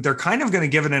curtain, they're kind of going to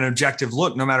give it an objective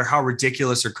look, no matter how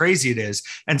ridiculous or crazy it is.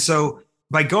 And so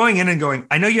by going in and going,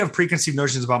 I know you have preconceived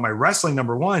notions about my wrestling,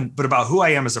 number one, but about who I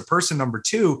am as a person, number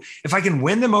two, if I can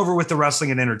win them over with the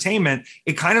wrestling and entertainment,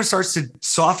 it kind of starts to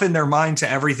soften their mind to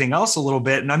everything else a little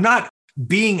bit. And I'm not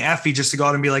being effy just to go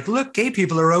out and be like, look, gay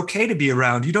people are okay to be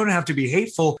around. You don't have to be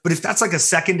hateful. But if that's like a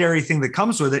secondary thing that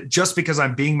comes with it, just because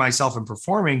I'm being myself and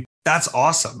performing, that's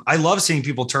awesome. I love seeing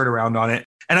people turn around on it.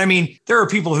 And I mean, there are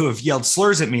people who have yelled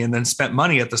slurs at me and then spent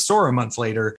money at the store a month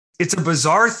later. It's a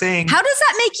bizarre thing. How does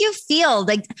that make you feel?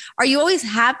 Like, are you always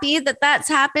happy that that's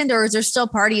happened? Or is there still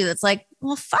part of you that's like,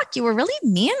 well, fuck, you were really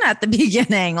mean at the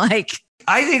beginning? Like,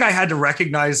 I think I had to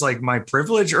recognize like my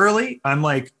privilege early. I'm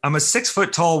a 6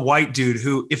 foot tall white dude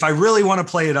who, if I really want to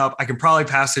play it up, I can probably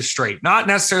pass this straight. Not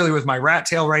necessarily with my rat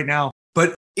tail right now,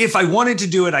 but if I wanted to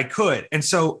do it, I could. And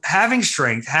so having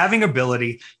strength, having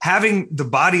ability, having the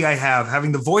body I have,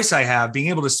 having the voice I have, being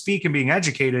able to speak and being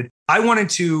educated, I wanted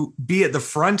to be at the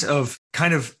front of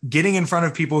kind of getting in front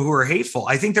of people who are hateful.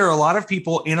 I think there are a lot of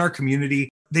people in our community.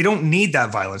 They don't need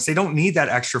that violence. They don't need that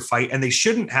extra fight, and they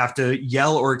shouldn't have to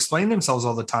yell or explain themselves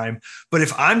all the time. But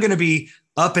if I'm going to be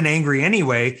up and angry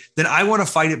anyway, then I want to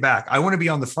fight it back. I want to be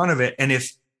on the front of it. And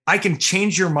if I can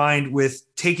change your mind with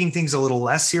taking things a little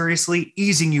less seriously,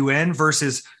 easing you in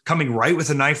versus coming right with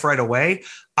a knife right away,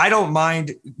 I don't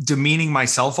mind demeaning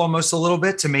myself almost a little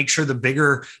bit to make sure the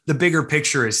bigger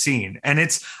picture is seen. And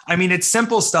it's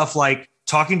simple stuff like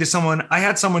talking to someone. I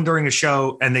had someone during a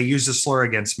show and they used a slur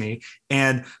against me,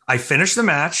 and I finished the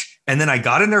match. And then I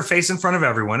got in their face in front of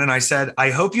everyone. And I said,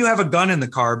 I hope you have a gun in the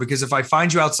car, because if I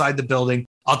find you outside the building,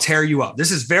 I'll tear you up.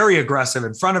 This is very aggressive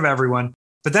in front of everyone.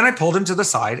 But then I pulled him to the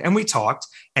side and we talked,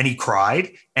 and he cried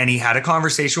and he had a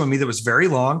conversation with me that was very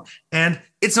long. And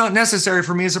it's not necessary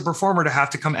for me as a performer to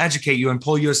have to come educate you and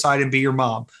pull you aside and be your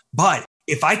mom. But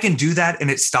if I can do that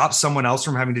and it stops someone else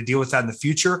from having to deal with that in the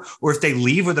future, or if they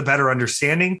leave with a better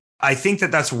understanding, I think that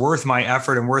that's worth my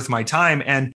effort and worth my time.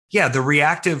 And yeah, the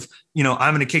reactive, I'm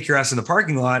going to kick your ass in the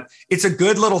parking lot. It's a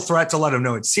good little threat to let them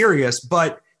know it's serious,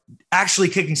 but actually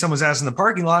kicking someone's ass in the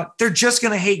parking lot, they're just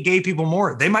going to hate gay people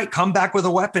more. They might come back with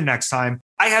a weapon next time.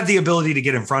 I have the ability to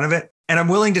get in front of it, and I'm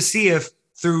willing to see if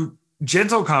through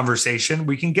gentle conversation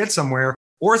we can get somewhere,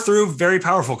 or through very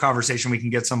powerful conversation we can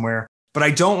get somewhere. But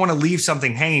I don't want to leave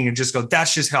something hanging and just go,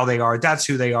 that's just how they are. That's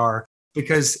who they are.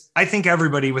 Because I think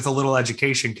everybody with a little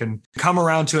education can come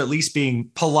around to at least being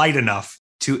polite enough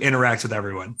to interact with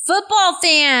everyone. Football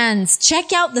fans,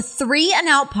 check out the 3 and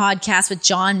Out podcast with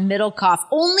John Middlecoff,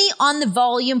 only on the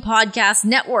Volume Podcast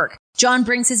Network. John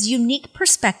brings his unique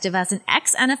perspective as an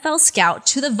ex-NFL scout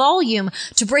to the Volume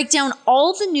to break down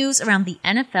all the news around the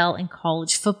NFL and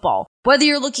college football. Whether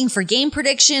you're looking for game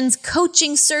predictions,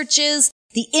 coaching searches,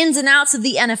 the ins and outs of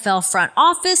the NFL front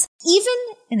office, even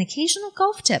an occasional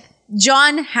golf tip,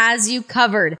 John has you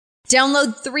covered.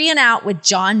 Download 3 and Out with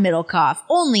John Middlecoff,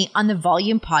 only on the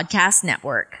Volume Podcast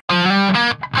Network. We're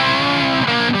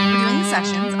doing the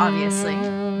sessions, obviously.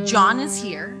 John is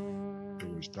here. Do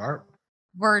we start?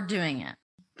 We're doing it.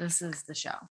 This is the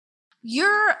show.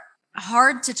 You're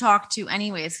hard to talk to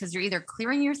anyways, because you're either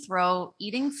clearing your throat,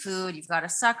 eating food, you've got a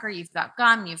sucker, you've got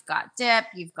gum, you've got dip,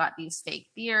 you've got these fake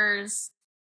beers,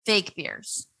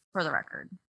 for the record.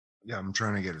 Yeah, I'm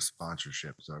trying to get a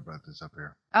sponsorship, so I brought this up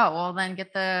here. Oh, well then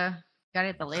gotta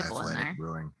get the label Athletic in there.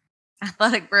 Brewing.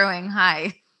 Athletic Brewing,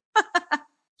 hi.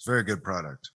 It's a very good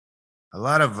product. A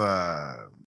lot of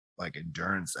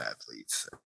endurance athletes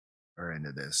are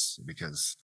into this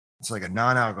because it's like a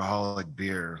non-alcoholic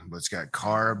beer, but it's got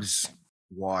carbs,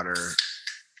 water,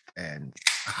 and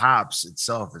hops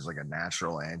itself is like a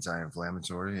natural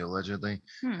anti-inflammatory, allegedly,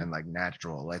 and like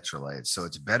natural electrolytes. So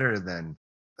it's better than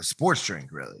a sports drink,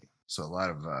 really. So a lot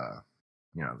of the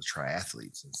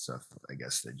triathletes and stuff, I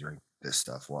guess they drink this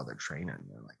stuff while they're training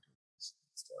and like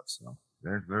stuff. So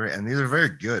these are very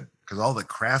good because all the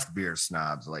craft beer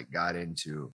snobs like got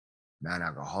into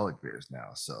non-alcoholic beers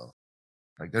now. So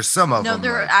like there's some of them. No,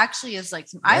 there actually is like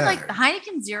some. Yeah. I like the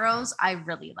Heineken Zeros. I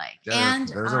really like, and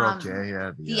those are okay.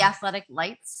 Yeah, the Athletic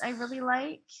Lights I really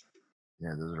like.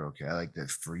 Yeah, those are okay. I like the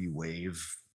Free Wave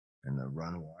and the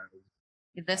Run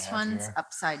Wild. This have one's here.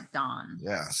 upside down.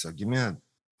 Yeah, so give me a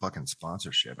fucking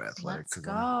sponsorship, Athletic. Let's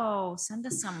go. Send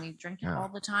us some. We drink it Yeah. all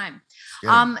the time.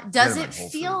 Get 'em- Does get 'em it at Whole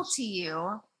feel Foods. to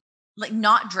you like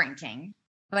not drinking,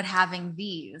 but having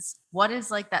these? What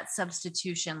is like that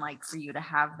substitution like for you to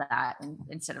have that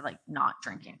instead of like not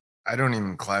drinking? I don't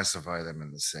even classify them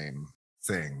in the same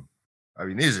thing. I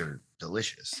mean, these are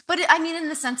delicious. But I mean, in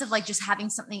the sense of like just having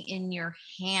something in your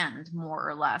hand, more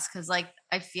or less, because like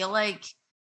I feel like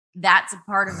that's a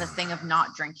part of the thing of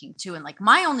not drinking too. And like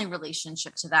my only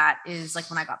relationship to that is like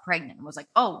when I got pregnant and was like,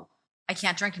 oh, I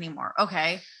can't drink anymore.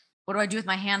 Okay, what do I do with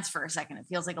my hands for a second? It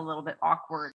feels like a little bit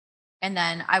awkward. And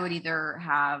then I would either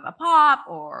have a pop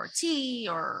or tea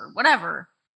or whatever.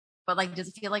 But like, does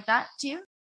it feel like that to you?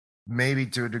 Maybe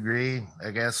to a degree,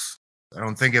 I guess. I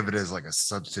don't think of it as like a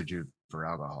substitute for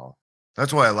alcohol.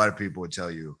 That's why a lot of people would tell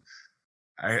you.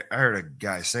 I heard a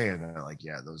guy saying that, like,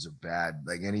 yeah, those are bad.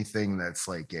 Like anything that's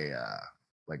like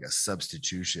a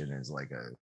substitution is like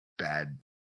a bad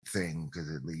thing because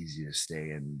it leads you to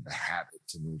stay in the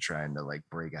habits and you're trying to like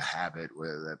break a habit,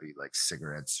 whether that be like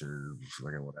cigarettes or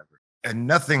fucking whatever. And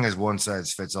nothing is one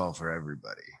size fits all for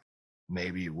everybody.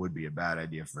 Maybe it would be a bad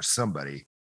idea for somebody,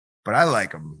 but I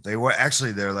like them.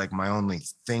 They're like my only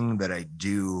thing that I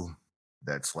do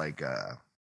that's like a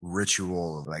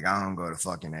ritual. Like I don't go to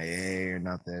fucking AA or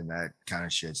nothing. That kind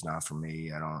of shit's not for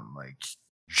me. I don't like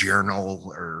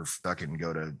journal or fucking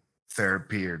go to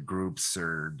therapy or groups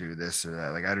or do this or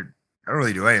that. Like I don't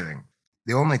really do anything.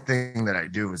 The only thing that I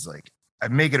do is like I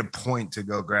make it a point to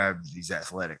go grab these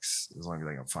athletics as long as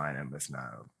I can find them. If not,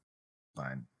 I'll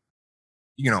find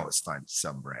you can always find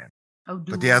some brand. Oh,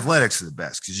 But the athletics are the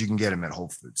best because you can get them at Whole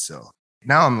Foods. So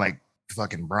now I'm like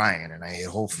fucking Brian and I hit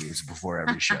Whole Foods before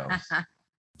every show.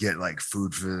 Get like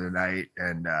food for the night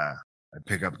and I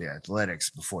pick up the athletics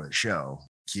before the show,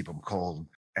 keep them cold.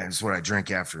 And it's what I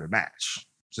drink after a match.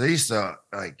 So I used to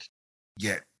like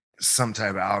get some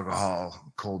type of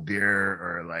alcohol, cold beer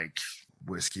or like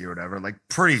whiskey or whatever, like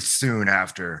pretty soon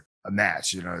after a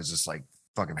match. You know, it's just like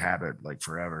fucking habit, like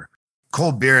forever.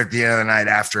 Cold beer at the end of the night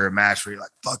after a match where you're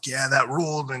like, fuck yeah, that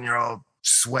ruled. And you're all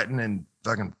sweating and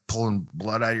fucking pulling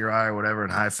blood out of your eye or whatever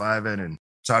and high-fiving and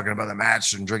talking about the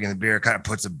match and drinking the beer kind of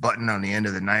puts a button on the end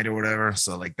of the night or whatever.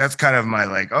 So like, that's kind of my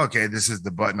like, okay, this is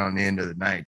the button on the end of the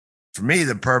night. For me,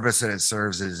 the purpose that it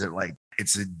serves is that like,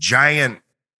 it's a giant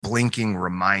blinking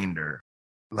reminder.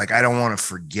 Like, I don't want to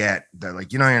forget that,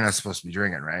 like, you know, you're not supposed to be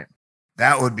drinking, right?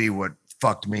 That would be what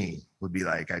fucked me, would be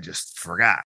like, I just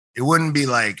forgot. It wouldn't be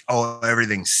like, oh,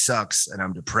 everything sucks and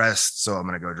I'm depressed, so I'm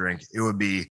going to go drink. It would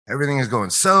be everything is going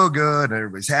so good and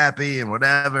everybody's happy and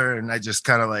whatever. And I just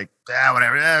kind of like,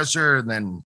 whatever, yeah, sure. And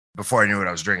then before I knew what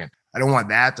I was drinking, I don't want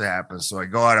that to happen. So I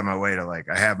go out of my way to like,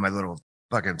 I have my little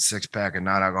fucking 6-pack of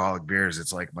non-alcoholic beers.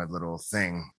 It's like my little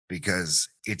thing because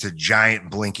it's a giant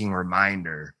blinking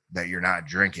reminder that you're not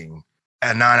drinking.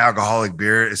 A non-alcoholic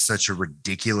beer is such a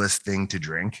ridiculous thing to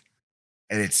drink.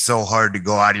 And it's so hard to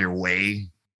go out of your way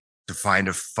to find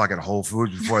a fucking Whole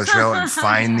Foods before the show and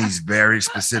find these very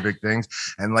specific things.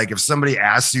 And like, if somebody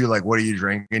asks you, like, what are you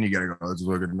drinking? You got to go, it's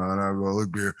like a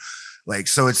non-alcoholic beer. Like,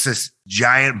 so it's this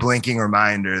giant blinking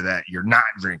reminder that you're not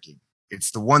drinking.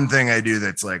 It's the one thing I do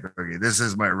that's like, okay, this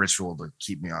is my ritual to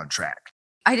keep me on track.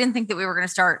 I didn't think that we were going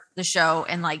to start the show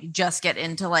and like just get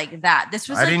into like that. This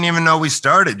was I didn't even know we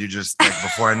started. You just like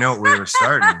before I knew it, we were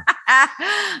starting.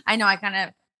 I know. I kind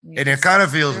of. And it kind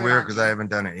of feels weird because I haven't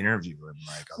done an interview in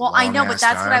like a I know, but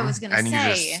that's time. what I was going to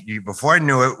say. You before I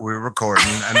knew it, we were recording,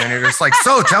 and then you're just like,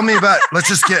 so tell me about. Let's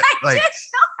just get like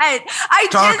I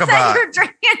talk did about. Say you're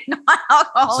drinking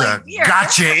non-alcoholic beer.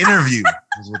 Gotcha interview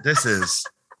is what this is.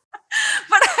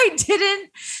 But I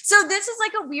didn't. So this is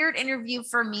like a weird interview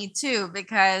for me too,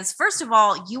 because first of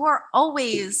all, you are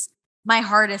always my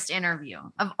hardest interview.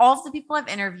 Of all of the people I've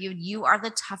interviewed, you are the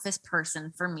toughest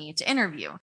person for me to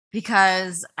interview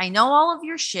because I know all of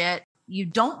your shit. You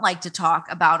don't like to talk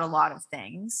about a lot of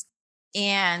things.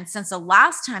 And since the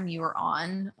last time you were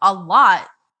on, a lot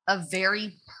of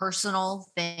very personal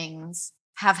things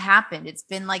have happened. It's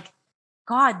been like,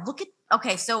 God,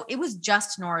 okay, so it was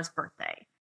just Nora's birthday.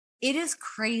 It is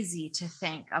crazy to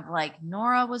think of like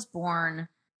Nora was born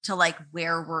to like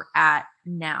where we're at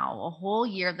now, a whole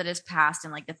year that has passed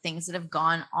and like the things that have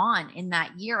gone on in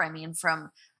that year. I mean, from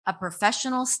a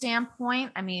professional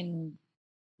standpoint, I mean,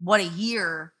 what a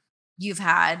year you've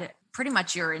had. Pretty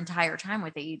much your entire time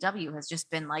with AEW has just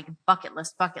been like bucket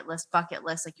list, bucket list, bucket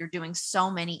list. Like you're doing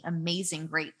so many amazing,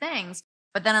 great things.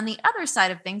 But then on the other side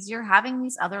of things, you're having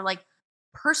these other like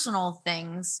personal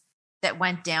things that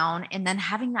went down and then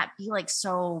having that be like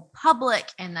so public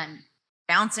and then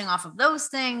bouncing off of those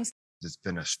things. It's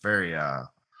been a very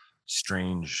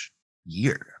strange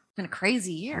year. It's been a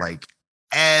crazy year. Like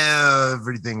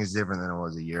everything is different than it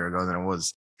was a year ago, than it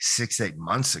was 6-8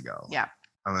 months ago. Yeah.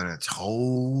 I'm in a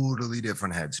totally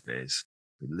different headspace.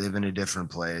 We live in a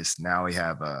different place. Now we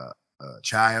have a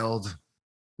child,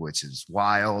 which is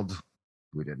wild.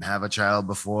 We didn't have a child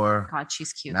before. God,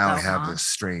 she's cute. Now though, we have huh? this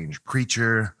strange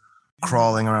creature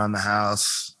crawling around the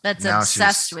house. That's Now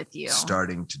obsessed she's with you.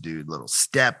 Starting to do little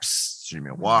steps. She's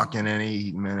gonna be walking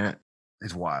any minute.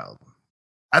 It's wild.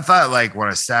 I thought like when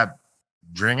I stopped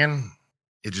drinking,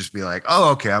 it'd just be like,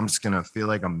 oh, okay, I'm just gonna feel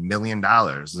like $1 million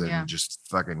and Yeah. just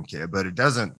fucking kid. But it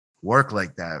doesn't work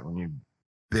like that when you've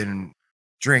been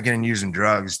drinking and using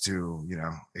drugs to,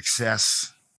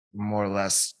 excess, more or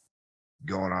less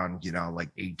going on, like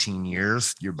 18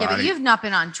 years. Your Yeah, body. but you've not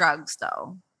been on drugs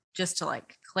though, just to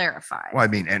like clarify. Well, I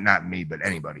mean, and not me, but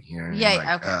anybody. You know what I mean? Yeah,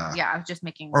 Like, okay. Yeah, I was just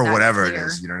making or that whatever clear. it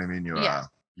is. You know what I mean? Yeah.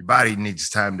 Your body needs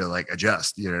time to like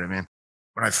adjust. You know what I mean?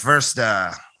 When I first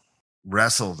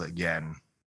wrestled again,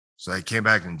 so I came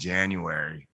back in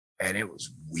January, and it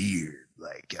was weird.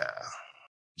 Like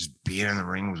just being in the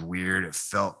ring was weird. It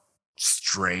felt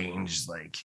strange.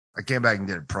 Like I came back and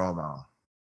did a promo,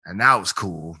 and that was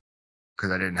cool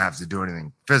because I didn't have to do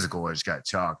anything physical. I just got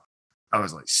chalked. I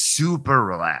was like super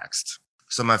relaxed.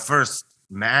 So my first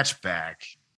match back,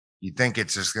 you think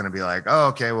it's just going to be like, oh,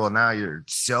 okay, well, now you're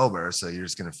sober, so you're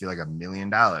just going to feel like $1 million.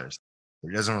 But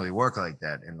it doesn't really work like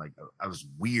that. And like, I was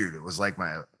weird. It was like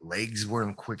my legs were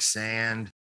in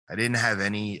quicksand. I didn't have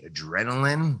any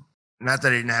adrenaline. Not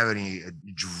that I didn't have any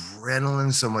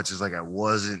adrenaline so much as like I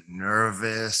wasn't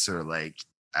nervous or like,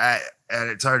 and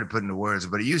it's hard to put into words,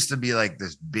 but it used to be like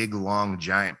this big, long,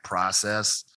 giant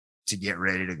process to get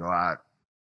ready to go out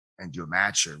and do a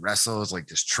match or wrestle. It's like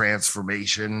this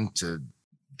transformation to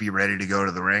be ready to go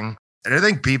to the ring. And I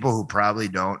think people who probably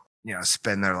don't,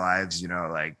 spend their lives,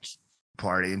 like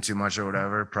partying too much or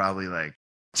whatever, probably like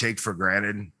take for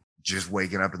granted just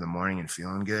waking up in the morning and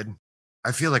feeling good.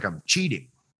 I feel like I'm cheating.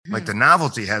 Like the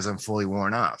novelty hasn't fully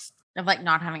worn off. Of like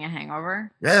not having a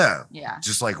hangover. Yeah. Yeah.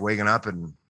 Just like waking up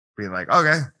and being like,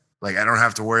 okay, like I don't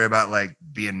have to worry about like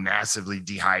being massively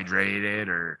dehydrated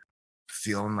or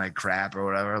feeling like crap or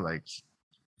whatever. Like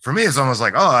for me, it's almost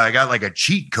like, oh, I got like a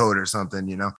cheat code or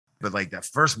something, But like that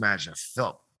first match, I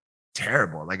felt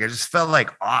terrible. Like I just felt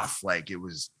like off. Like it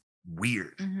was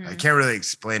weird. I can't really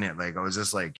explain it. Like I was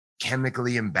just like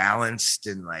chemically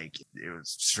imbalanced and like it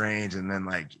was strange. And then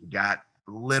like it got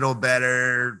a little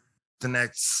better the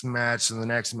next match and the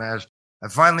next match. I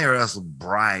finally wrestled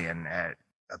Brian at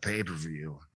a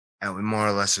pay-per-view, and we more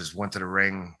or less just went to the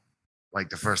ring like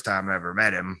the first time I ever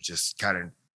met him, just kind of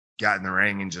got in the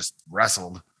ring and just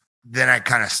wrestled. Then I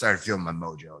kind of started feeling my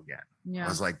mojo again. Yeah. I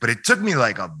was like, but it took me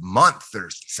like a month or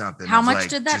something. How of, much like,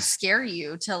 did that just- scare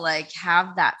you to like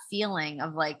have that feeling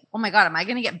of like, oh my God, am I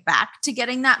going to get back to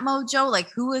getting that mojo? Like,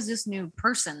 who is this new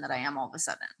person that I am all of a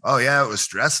sudden? Oh yeah, it was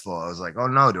stressful. I was like, oh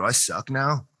no, do I suck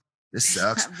now? This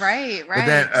sucks. Right. But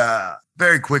then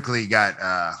very quickly got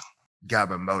my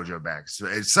mojo back. So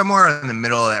it's somewhere in the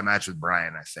middle of that match with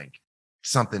Brian, I think.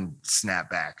 Something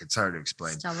snapped back. It's hard to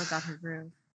explain. Stella got her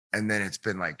groove. And then it's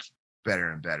been like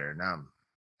better and better. Now I'm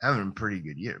having a pretty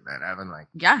good year, man. Having like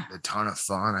Yeah. a ton of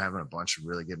fun, having a bunch of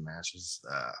really good matches.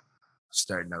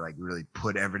 Starting to like really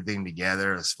put everything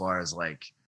together as far as like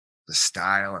the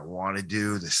style I want to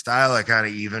do, the style I kind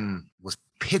of even was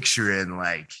picturing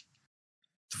like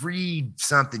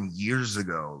 3-something years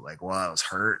ago, like while I was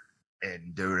hurt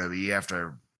in WWE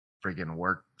after I freaking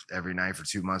worked every night for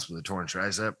 2 months with a torn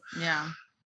tricep. Yeah.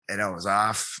 And I was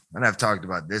off. And I've talked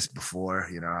about this before.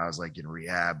 I was like in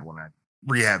rehab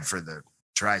for the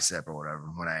tricep or whatever.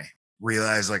 When I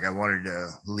realized like I wanted to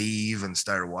leave and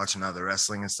started watching other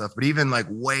wrestling and stuff. But even like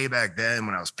way back then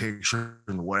when I was picturing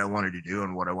what I wanted to do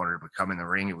and what I wanted to become in the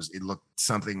ring, it looked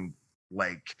something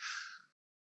like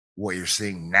what you're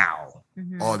seeing now,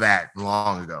 all that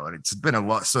long ago. And it's been a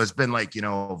lot. So it's been like,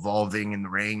 evolving in the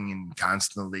ring and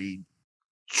constantly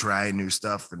trying new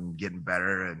stuff and getting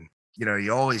better. And,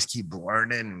 you always keep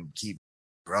learning and keep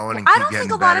growing and I keep don't getting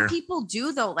think a better. lot of people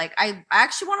do though. Like I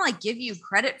actually want to like give you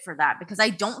credit for that because I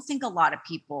don't think a lot of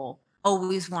people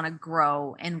always want to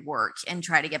grow and work and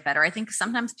try to get better. I think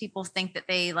sometimes people think that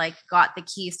they like got the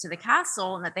keys to the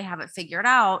castle and that they have it figured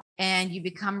out and you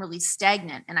become really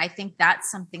stagnant. And I think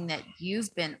that's something that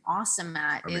you've been awesome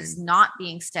at is not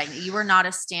being stagnant. You are not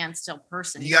a standstill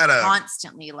person. You're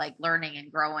constantly like learning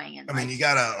and growing. And you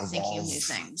gotta thinking of new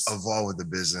things. Evolve with the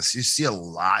business. You see a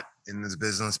lot in this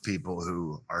business, people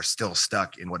who are still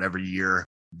stuck in whatever year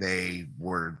they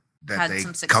were that Had they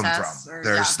some come success from. or-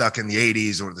 They're yeah. stuck in the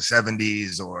 80s or the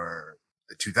 70s or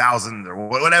the 2000s or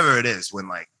whatever it is, when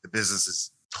like the business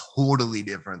is totally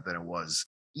different than it was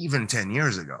even 10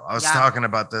 years ago. I was talking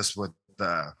about this with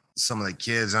some of the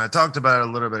kids, and I talked about it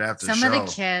a little bit after the show. Some of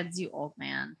the kids, you old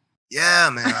man. Yeah,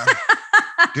 man.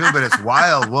 Dude, but it's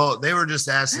wild. Well, they were just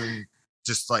asking,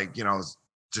 just like, you know,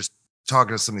 just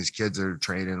talking to some of these kids that are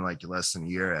training like less than a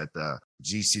year at the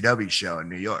GCW show in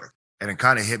New York. And it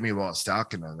kind of hit me while I was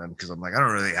talking to them, because I'm like, I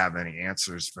don't really have any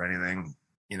answers for anything,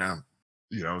 you know,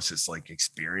 it's just like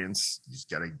experience. You just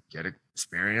got to get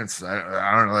experience.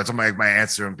 I don't know. That's my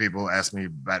answer when people ask me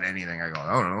about anything. I go,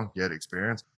 I don't know, get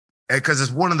experience. Because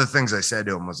it's one of the things I said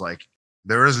to him was like,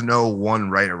 there is no one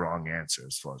right or wrong answer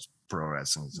as far as pro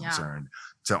wrestling is concerned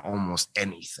to almost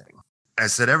anything. I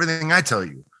said, everything I tell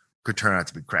you could turn out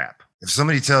to be crap. If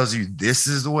somebody tells you this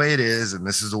is the way it is and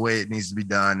this is the way it needs to be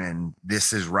done and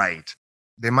this is right,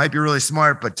 they might be really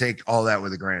smart, but take all that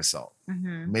with a grain of salt.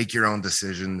 Mm-hmm. Make your own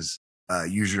decisions,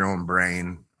 use your own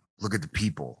brain, look at the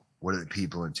people. What are the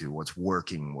people into? What's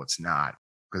working, what's not?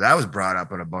 Because I was brought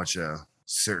up on a bunch of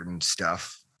certain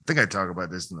stuff. I think I talk about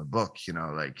this in the book, you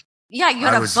know, like. Yeah, you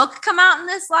had a book come out in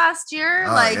this last year.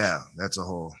 Oh, like, yeah, that's a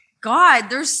whole. God,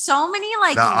 there's so many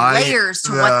like layers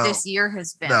to what this year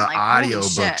has been. The like, audio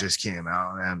book just came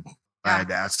out, and I had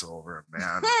to ask over it,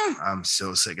 man. I'm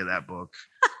so sick of that book.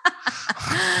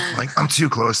 Like, I'm too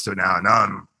close to it now.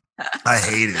 I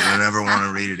hate it. I never want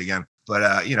to read it again.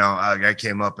 But you know, I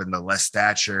came up in the less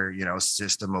stature, you know,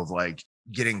 system of like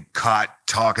getting caught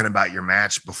talking about your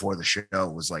match before the show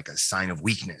was like a sign of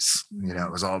weakness. You know,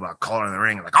 it was all about calling in the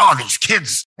ring, like, oh, these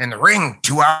kids in the ring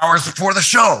 2 hours before the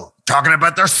show talking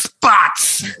about their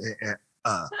spots.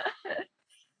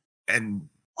 And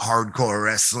hardcore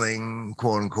wrestling,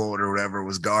 quote unquote, or whatever,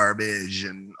 was garbage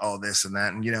and all this and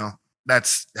that. And, you know,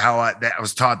 that's how I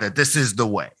was taught that this is the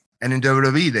way. And in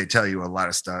WWE, they tell you a lot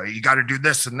of stuff. You got to do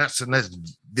this and this and this.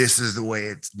 This is the way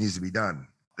it needs to be done.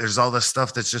 There's all this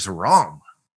stuff that's just wrong.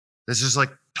 That's just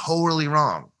like totally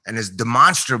wrong, and is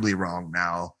demonstrably wrong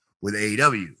now with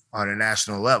AEW on a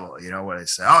national level. You know what I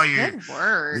say? Oh,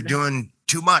 you're doing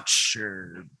too much,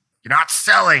 or you're not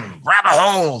selling. Grab a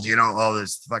hold. You know, all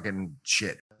this fucking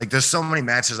shit. Like, there's so many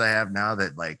matches I have now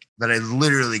that I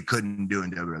literally couldn't do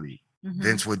in WWE. Mm-hmm.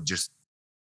 Vince would just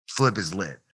flip his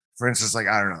lid. For instance, like,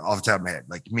 I don't know, off the top of my head,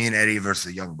 like me and Eddie versus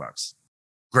the Young Bucks.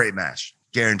 Great match.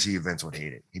 Guarantee you Vince would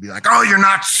hate it. He'd be like, oh, you're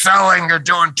not selling. You're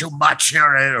doing too much here,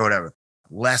 or whatever.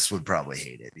 Les would probably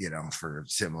hate it, you know, for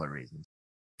similar reasons.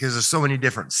 Because there's so many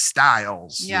different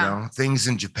styles, you know, things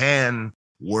in Japan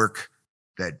work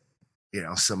that, you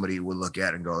know, somebody would look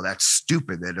at and go, that's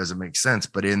stupid. That doesn't make sense.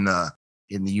 But in the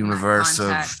universe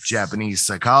of Japanese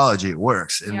psychology, it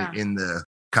works. In the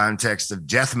context of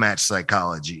deathmatch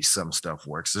psychology, some stuff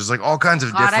works. There's like all kinds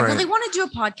of different. I really want to do a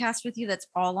podcast with you that's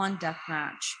all on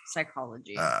deathmatch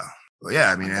psychology. Well,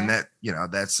 yeah, I mean, and that, you know,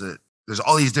 that's it. There's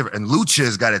all these different, and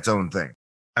Lucha's got its own thing.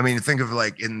 I mean, think of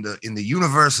like in the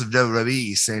universe of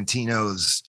WWE,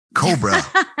 Santino's Cobra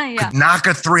could knock a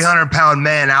 300-pound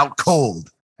man out cold,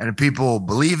 and people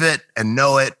believe it and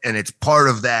know it, and it's part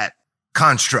of that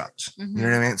construct. Mm-hmm. You know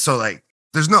what I mean? So like,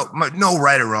 there's no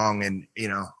right or wrong, and you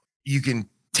know, you can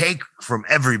take from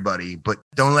everybody, but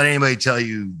don't let anybody tell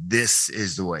you this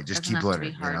is the way. Just keep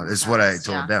learning. You know, this is what I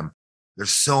told them.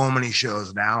 There's so many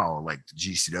shows now, like the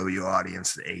GCW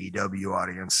audience, the AEW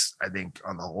audience, I think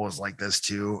on the whole is like this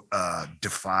too.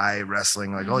 Defy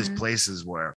Wrestling, like all these places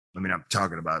where, I mean, I'm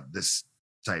talking about this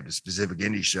type of specific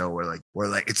indie show where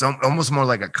it's almost more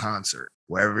like a concert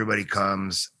where everybody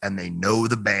comes and they know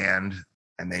the band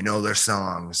and they know their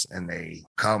songs and they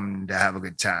come to have a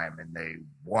good time and they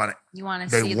want it.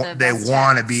 They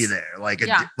want to be there. Like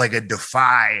a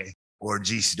Defy or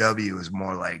GCW is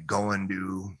more like going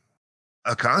to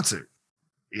a concert,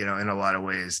 you know, in a lot of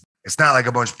ways. It's not like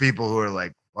a bunch of people who are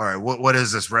like, all right, what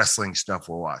is this wrestling stuff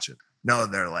we're watching? No,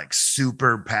 they're like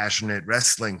super passionate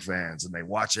wrestling fans and they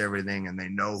watch everything and they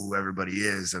know who everybody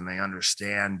is and they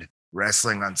understand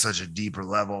wrestling on such a deeper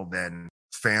level than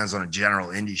fans on a general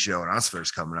indie show and us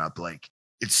first coming up. Like,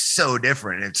 it's so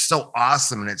different. It's so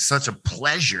awesome. And it's such a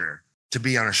pleasure to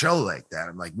be on a show like that.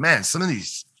 I'm like, man, some of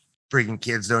these freaking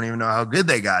kids don't even know how good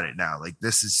they got it now. Like,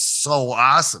 this is so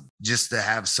awesome just to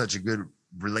have such a good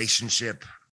relationship.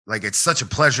 Like, it's such a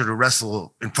pleasure to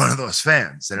wrestle in front of those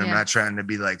fans. And I'm not trying to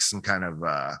be like some kind of,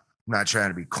 I'm not trying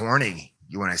to be corny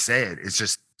when I say it. It's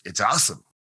just, it's awesome.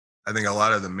 I think a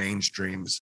lot of the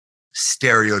mainstream's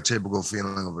stereotypical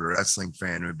feeling of a wrestling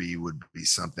fan would be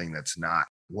something that's not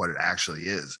what it actually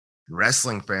is.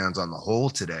 Wrestling fans on the whole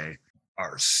today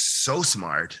are so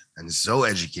smart and so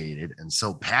educated and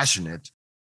so passionate,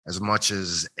 as much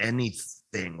as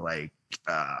anything like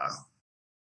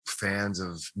fans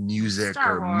of music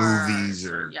Star or Wars movies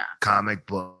or- or yeah. comic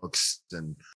books,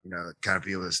 and the kind of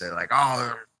people that say like,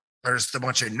 oh, they're just a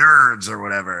bunch of nerds or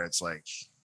whatever. It's like,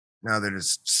 no, they're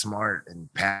just smart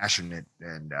and passionate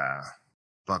and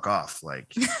fuck off. Like,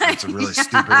 it's a really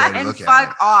stupid way to and look at fuck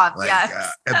it. off. Like,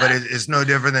 Yes. but it's no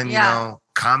different than Yeah.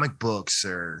 comic books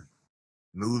or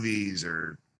movies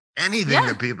or anything Yeah.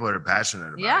 that people are passionate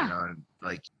about. Yeah. And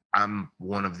like, I'm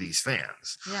one of these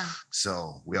fans, Yeah.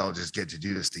 so we all just get to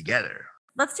do this together.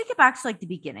 Let's take it back to like the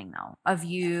beginning though of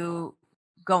you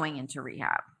going into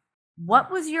rehab.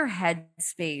 What was your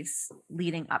headspace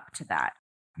leading up to that?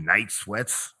 Night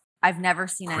sweats, I've never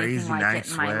seen crazy anything like night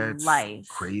it in my sweats, life.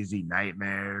 crazy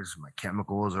nightmares. My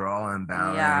chemicals are all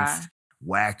imbalanced. Yeah.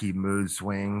 Wacky mood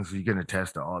swings. You can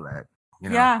attest to all that.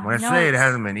 Yeah, When I no, say it it's-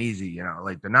 hasn't been easy,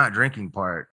 like the not drinking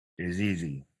part is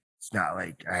easy. It's not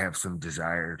like I have some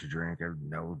desire to drink. I have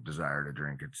no desire to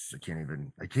drink. I can't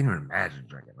even imagine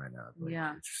drinking right now. Like,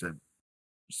 Yeah. it's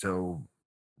so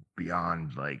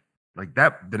beyond like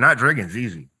that. The not drinking is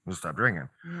easy. We'll stop drinking.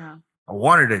 Yeah. I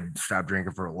wanted to stop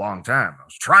drinking for a long time. I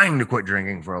was trying to quit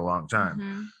drinking for a long time.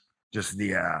 Mhm. Just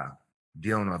the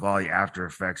dealing with all the after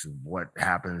effects of what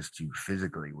happens to you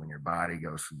physically when your body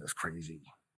goes through this crazy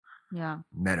Yeah.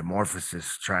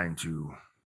 metamorphosis, trying to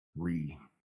Like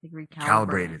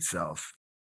recalibrate itself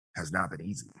has not been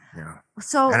easy.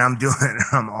 So And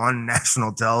I'm on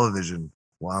national television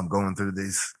while I'm going through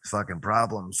these fucking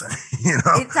problems.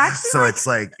 It's actually so like- it's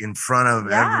like in front of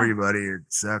Yeah. everybody. It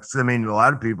sucks. I mean, a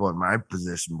lot of people in my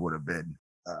position would have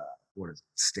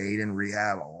stayed in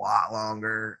rehab a lot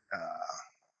longer.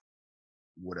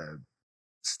 Would have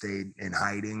stayed in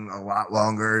hiding a lot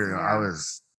longer. I Yeah.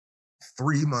 was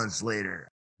 3 months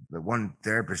later. The one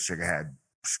therapist chick I had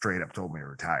straight up told me to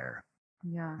retire.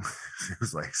 yeah. She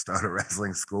was like, start a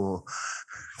wrestling school,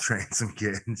 train some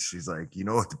kids. She's like, you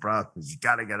know what the problem is? You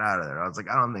got to get out of there. I was like,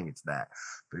 I don't think it's that.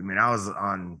 But I mean,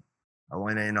 I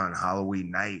went in on Halloween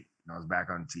night and I was back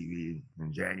on TV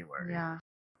in January. Yeah.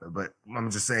 But I'm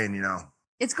just saying,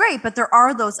 It's great, but there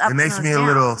are those ups it makes and me those a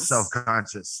little downs.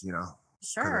 self-conscious,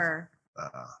 Sure.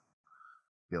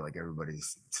 feel like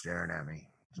everybody's staring at me.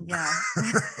 Yeah.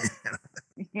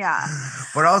 Yeah.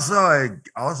 But also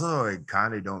I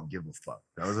kind of don't give a fuck.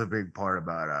 That was a big part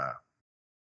about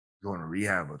going to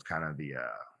rehab, was kind of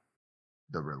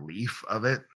the relief of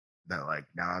it, that like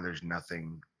now there's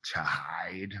nothing to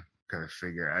hide. Kind of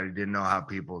figure, I didn't know how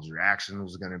people's reaction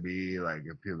was going to be, like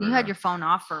if people You had your phone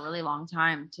off for a really long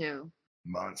time too.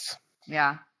 months.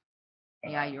 Yeah.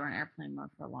 Yeah, you were in airplane mode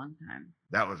for a long time,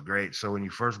 That was great. So when you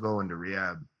first go into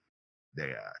rehab,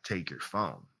 they take your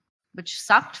phone. which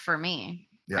sucked for me.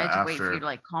 Yeah, I had to wait for after- you to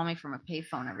like call me from a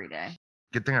payphone every day.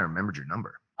 Good thing I remembered your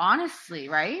number. Honestly,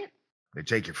 right? They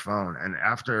take your phone, and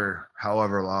after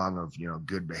however long of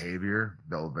good behavior,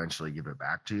 they'll eventually give it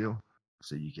back to you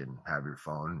so you can have your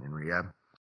phone in rehab.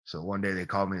 So one day they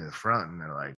called me to the front and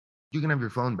they're like, you can have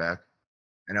your phone back.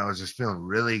 And I was just feeling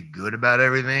really good about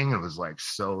everything. It was like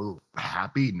so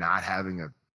happy not having a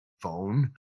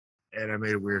phone. And I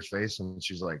made a weird face, and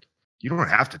she's like, you don't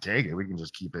have to take it. We can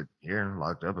just keep it here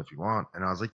locked up if you want. And I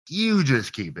was like, you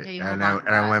just keep it. Yeah, you and hold on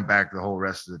to I that. went back the whole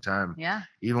rest of the time. Yeah.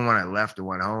 Even when I left and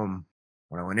went home,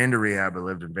 when I went into rehab, I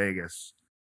lived in Vegas.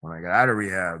 When I got out of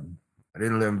rehab, I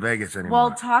didn't live in Vegas anymore.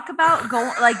 Well, talk about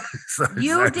going like So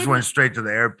you I just didn't- went straight to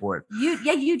the airport. you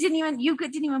didn't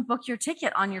even book your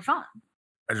ticket on your phone.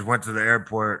 I just went to the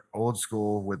airport, old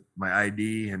school, with my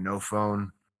ID and no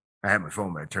phone. I had my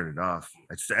phone, but I turned it off.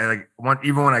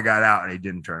 Even when I got out, I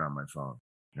didn't turn on my phone,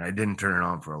 and I didn't turn it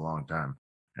on for a long time.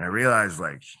 And I realized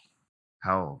like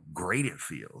how great it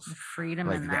feels. The freedom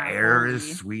Like in the that. air holy-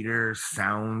 is sweeter,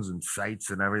 sounds and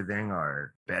sights and everything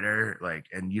are better. Like,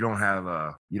 and you don't have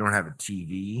a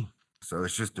TV, so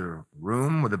it's just a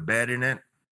room with a bed in it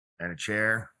and a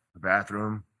chair, a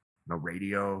bathroom, no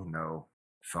radio, no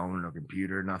phone, no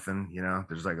computer, nothing.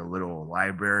 There's like a little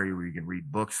library where you can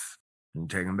read books and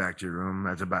take them back to your room.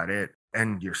 That's about it.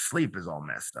 And your sleep is all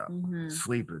messed up. Mhm.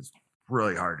 Sleep is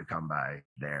really hard to come by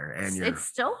there, and It's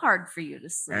still hard for you to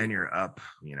sleep. and you're up,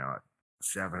 at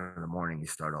 7 a.m. You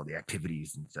start all the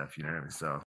activities and stuff, what I mean?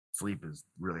 So sleep is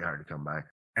really hard to come by.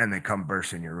 And they come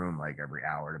burst in your room like every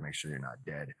hour to make sure you're not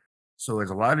dead. So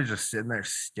there's a lot of just sitting there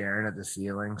staring at the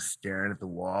ceiling, staring at the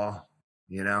wall,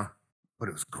 but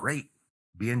it was great.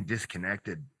 Being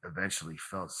disconnected eventually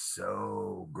felt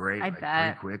so great. I like,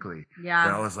 bet. pretty quickly. Yeah.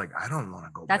 That I was like, I don't want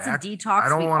to go That's back. a detox I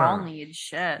don't we wanna- all need.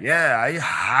 Shit. Yeah, I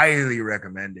highly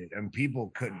recommend it. And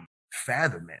people couldn't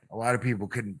fathom it. A lot of people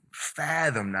couldn't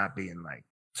fathom not being like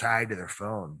tied to their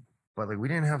phone But like we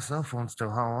didn't have cell phones till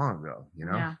how long ago, you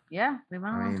know? Yeah. Yeah. We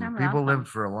went a I long mean, time people without them. lived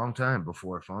for a long time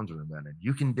before phones were invented.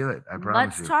 You can do it. I promise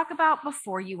Let's you. talk about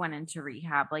before you went into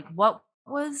rehab. Like, what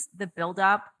was the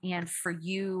buildup? And for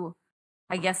you,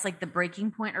 I guess, like the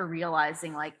breaking point or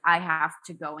realizing, like, I have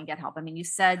to go and get help. I mean, you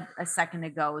said a second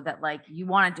ago that, like, you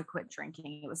wanted to quit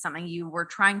drinking. It was something you were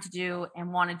trying to do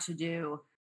and wanted to do,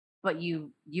 but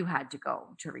you had to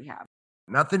go to rehab.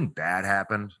 Nothing bad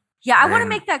happened. Yeah, I want to didn't-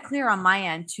 make that clear on my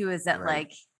end too, is that Right.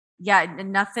 like, yeah,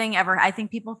 nothing ever. I think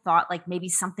people thought like maybe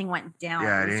something went down.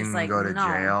 Yeah, It I was just didn't like, go to no.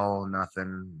 jail,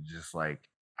 nothing. Just like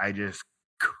I just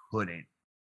couldn't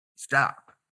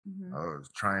stop. Mhm. I was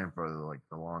trying for like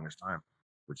the longest time,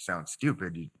 which sounds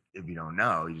stupid. If you don't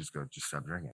know, you just go, just stop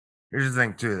drinking. Here's the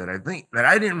thing too, that I think that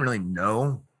I didn't really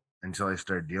know until I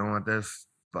started dealing with this,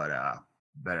 but I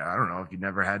don't know, if you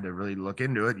never had to really look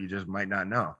into it, you just might not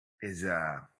know. Is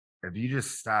if you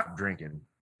just stop drinking,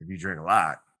 if you drink a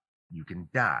lot, you can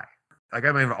die. Like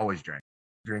I've always drink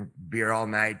beer all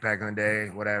night back in the day,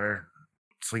 whatever.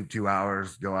 Sleep 2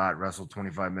 hours, go out, wrestle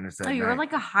 25 minutes that Oh, you night. were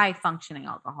like a high functioning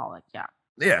alcoholic. Yeah.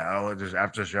 Yeah, I'll just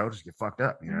after the show, just get fucked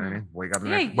up. You know what I Mhm. mean? Wake up the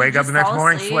Yeah, next you wake up just the next fall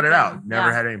morning, sweat it asleep out. and- Never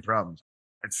yeah. had any problems.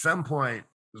 At some point,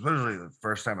 especially the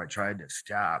first time I tried to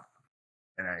stop,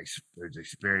 and I was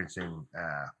experiencing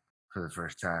for the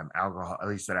first time alcohol, at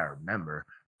least that I remember,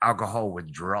 alcohol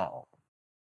withdrawal,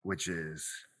 which is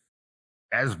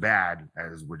as bad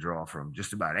as withdrawal from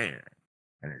just about anything,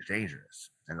 and it's dangerous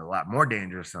and a lot more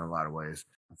dangerous in a lot of ways.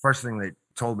 The first thing they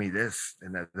told me this,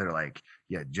 and that they're like,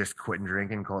 yeah, just quitting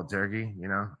drinking cold turkey, you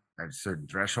know, at a certain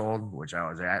threshold, which I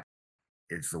was at,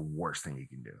 it's the worst thing you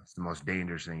can do. It's the most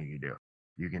dangerous thing you can do.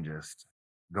 You can just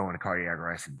go into cardiac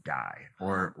arrest and die.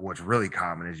 Or what's really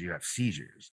common is you have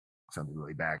seizures. Something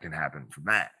really bad can happen from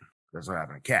that. That's what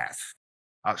happened to Cass.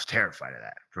 I was terrified of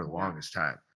that for the Yeah. longest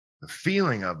time. The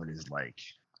feeling of it is like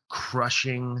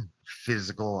crushing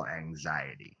physical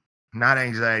anxiety. Not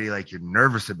anxiety like you're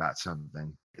nervous about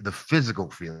something, the physical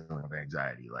feeling of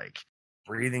anxiety, like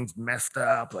breathing's messed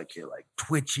up, like you're like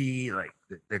twitchy, like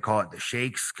they call it the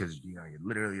shakes because you know you're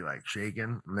literally like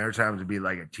shaking. And there are times to be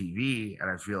like a TV, and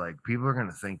I feel like people are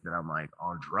gonna think that I'm like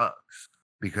on drugs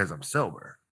because I'm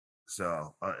sober.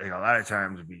 So like, a lot of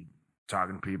times, be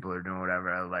talking to people or doing whatever,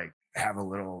 I like have a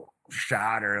little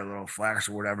shot or a little flash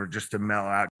or whatever just to mellow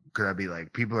out because I'd be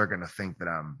like, people are gonna think that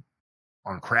I'm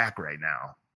on crack right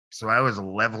now. So I was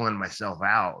leveling myself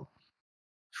out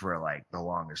for like the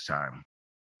longest time.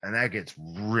 And that gets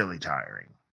really tiring.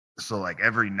 So like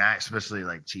every night, especially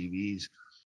like TVs,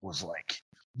 was like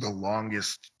the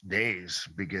longest days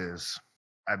because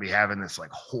I'd be having this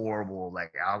like horrible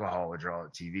like alcohol withdrawal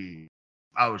at TV.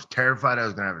 I was terrified I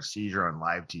was gonna have a seizure on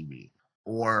live TV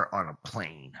or on a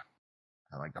plane.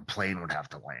 And, like the plane would have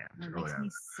to land. It or makes whatever. me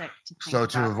sick to think So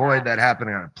to about avoid that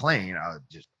happening on a plane,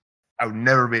 I would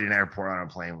never be at an airport on a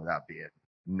plane without being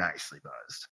nicely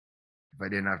buzzed. If I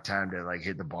didn't have time to like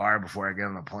hit the bar before I get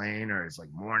on the plane, or it's like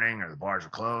morning, or the bars are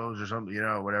closed, or something, you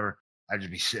know, whatever, I'd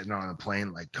just be sitting on the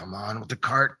plane, like, come on with the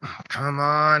cart, come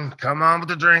on with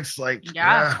the drinks, like,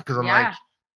 Yeah, because I'm yeah. like,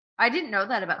 I didn't know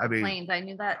that about I the mean, planes. I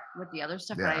knew that with the other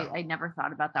stuff, yeah. but I never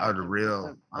thought about that. I with was the- real,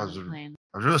 with the- I on was, the plane.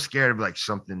 I was real scared of like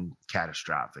something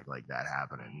catastrophic like that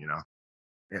happening, you know?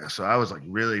 Yeah, so I was like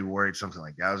really worried something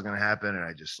like that was gonna happen, and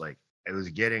I just like I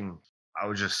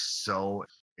was just so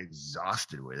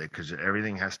exhausted with it because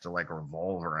everything has to like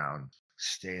revolve around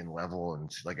staying level,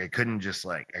 and like I couldn't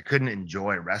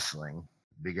enjoy wrestling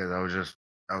because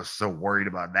I was so worried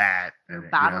about that. You're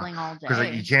And battling all day. because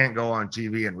like you can't go on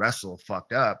TV and wrestle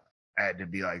fucked up. I had to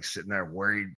be like sitting there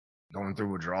worried, going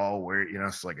through withdrawal, where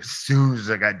so like as soon as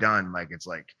I got done, like it's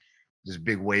like this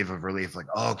big wave of relief, like,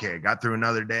 oh, okay, got through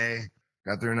another day,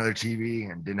 got through another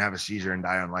TV, and didn't have a seizure and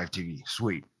die on live TV.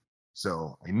 Sweet.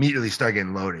 So I immediately start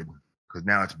getting loaded because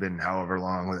now it's been however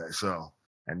long with it. So,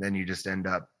 and then you just end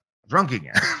up drunk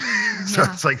again. So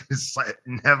Yeah. it's like this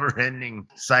never ending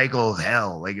cycle of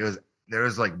hell. Like there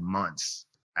was like months,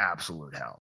 absolute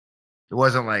hell. It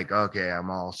wasn't like, okay, I'm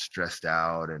all stressed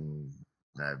out and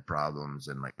I have problems.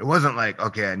 And like, it wasn't like,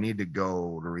 okay, I need to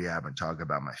go to rehab and talk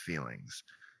about my feelings.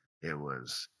 It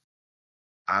was,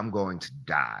 I'm going to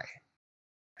die.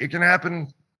 It can happen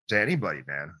to anybody,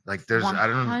 man. Like I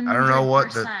don't know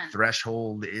what the 100%.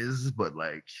 threshold is, but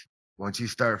like once you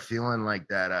start feeling like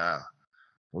that,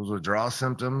 those withdrawal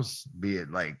symptoms, be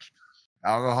it like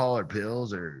alcohol or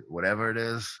pills or whatever it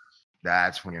is,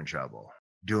 that's when you're in trouble.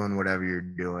 Doing whatever you're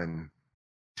doing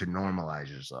to normalize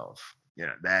yourself.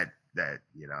 That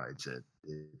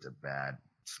it's a bad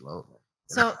slope.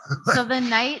 So the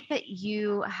night that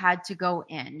you had to go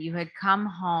in, you had come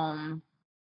home.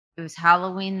 It was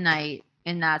Halloween night.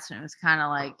 And that's when it was kind of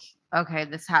like, okay,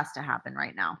 this has to happen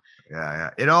right now. Yeah.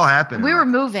 It all happened. We were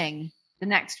moving the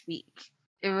next week.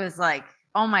 It was like,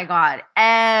 oh my God,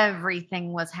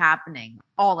 everything was happening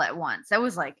all at once. That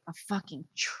was like a fucking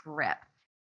trip.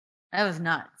 That was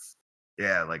nuts.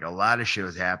 Yeah, like a lot of shit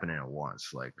was happening at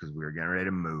once. Like, because we were getting ready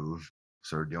to move.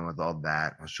 So we're dealing with all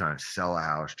that. I was trying to sell a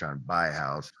house, trying to buy a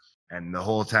house. And the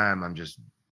whole time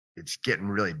it's getting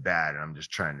really bad. And I'm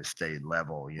just trying to stay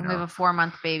level, you And know. we have a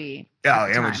 4-month baby. Yeah, at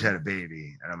the and we time. just had a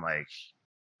baby. And I'm like,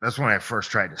 that's when I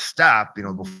first tried to stop, you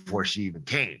know, before she even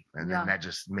came. And Yeah. then that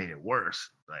just made it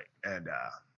worse. Like, and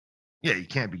yeah, you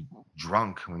can't be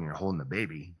drunk when you're holding the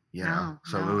baby, you know. No,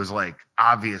 So no. it was like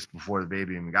obvious before the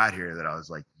baby even got here that I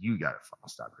was like, you gotta fucking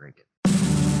stop drinking.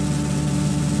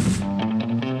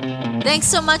 Thanks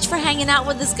so much for hanging out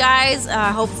with us, guys.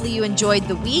 Hopefully you enjoyed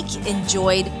the week,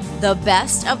 enjoyed the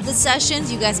best of the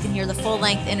sessions. You guys can hear the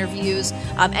full-length interviews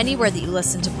anywhere that you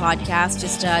listen to podcasts.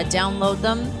 Just download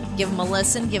them, give them a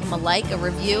listen, give them a like, a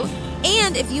review.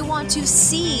 And if you want to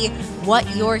see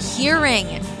what you're hearing,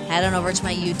 head on over to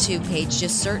my YouTube page.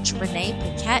 Just search Renee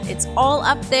Paquette. It's all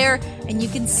up there, and you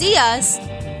can see us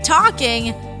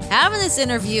talking, having this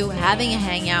interview, having a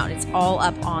hangout. It's all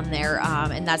up on there,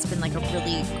 and that's been like a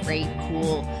really great,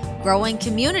 cool, growing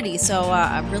community. So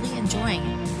I'm really enjoying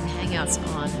the hangouts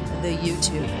on the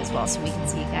YouTube as well, so we can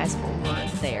see you guys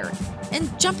over there.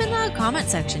 And jump in the comment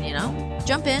section, you know?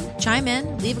 Jump in, chime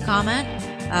in, leave a comment.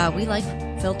 We like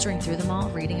filtering through them all,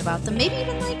 reading about them, maybe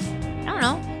even like, I don't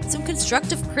know, some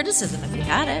constructive criticism if you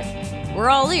had it. We're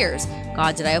all ears.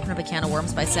 God, did I open up a can of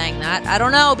worms by saying that? I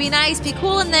don't know. Be nice, be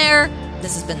cool in there.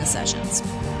 This has been The Sessions.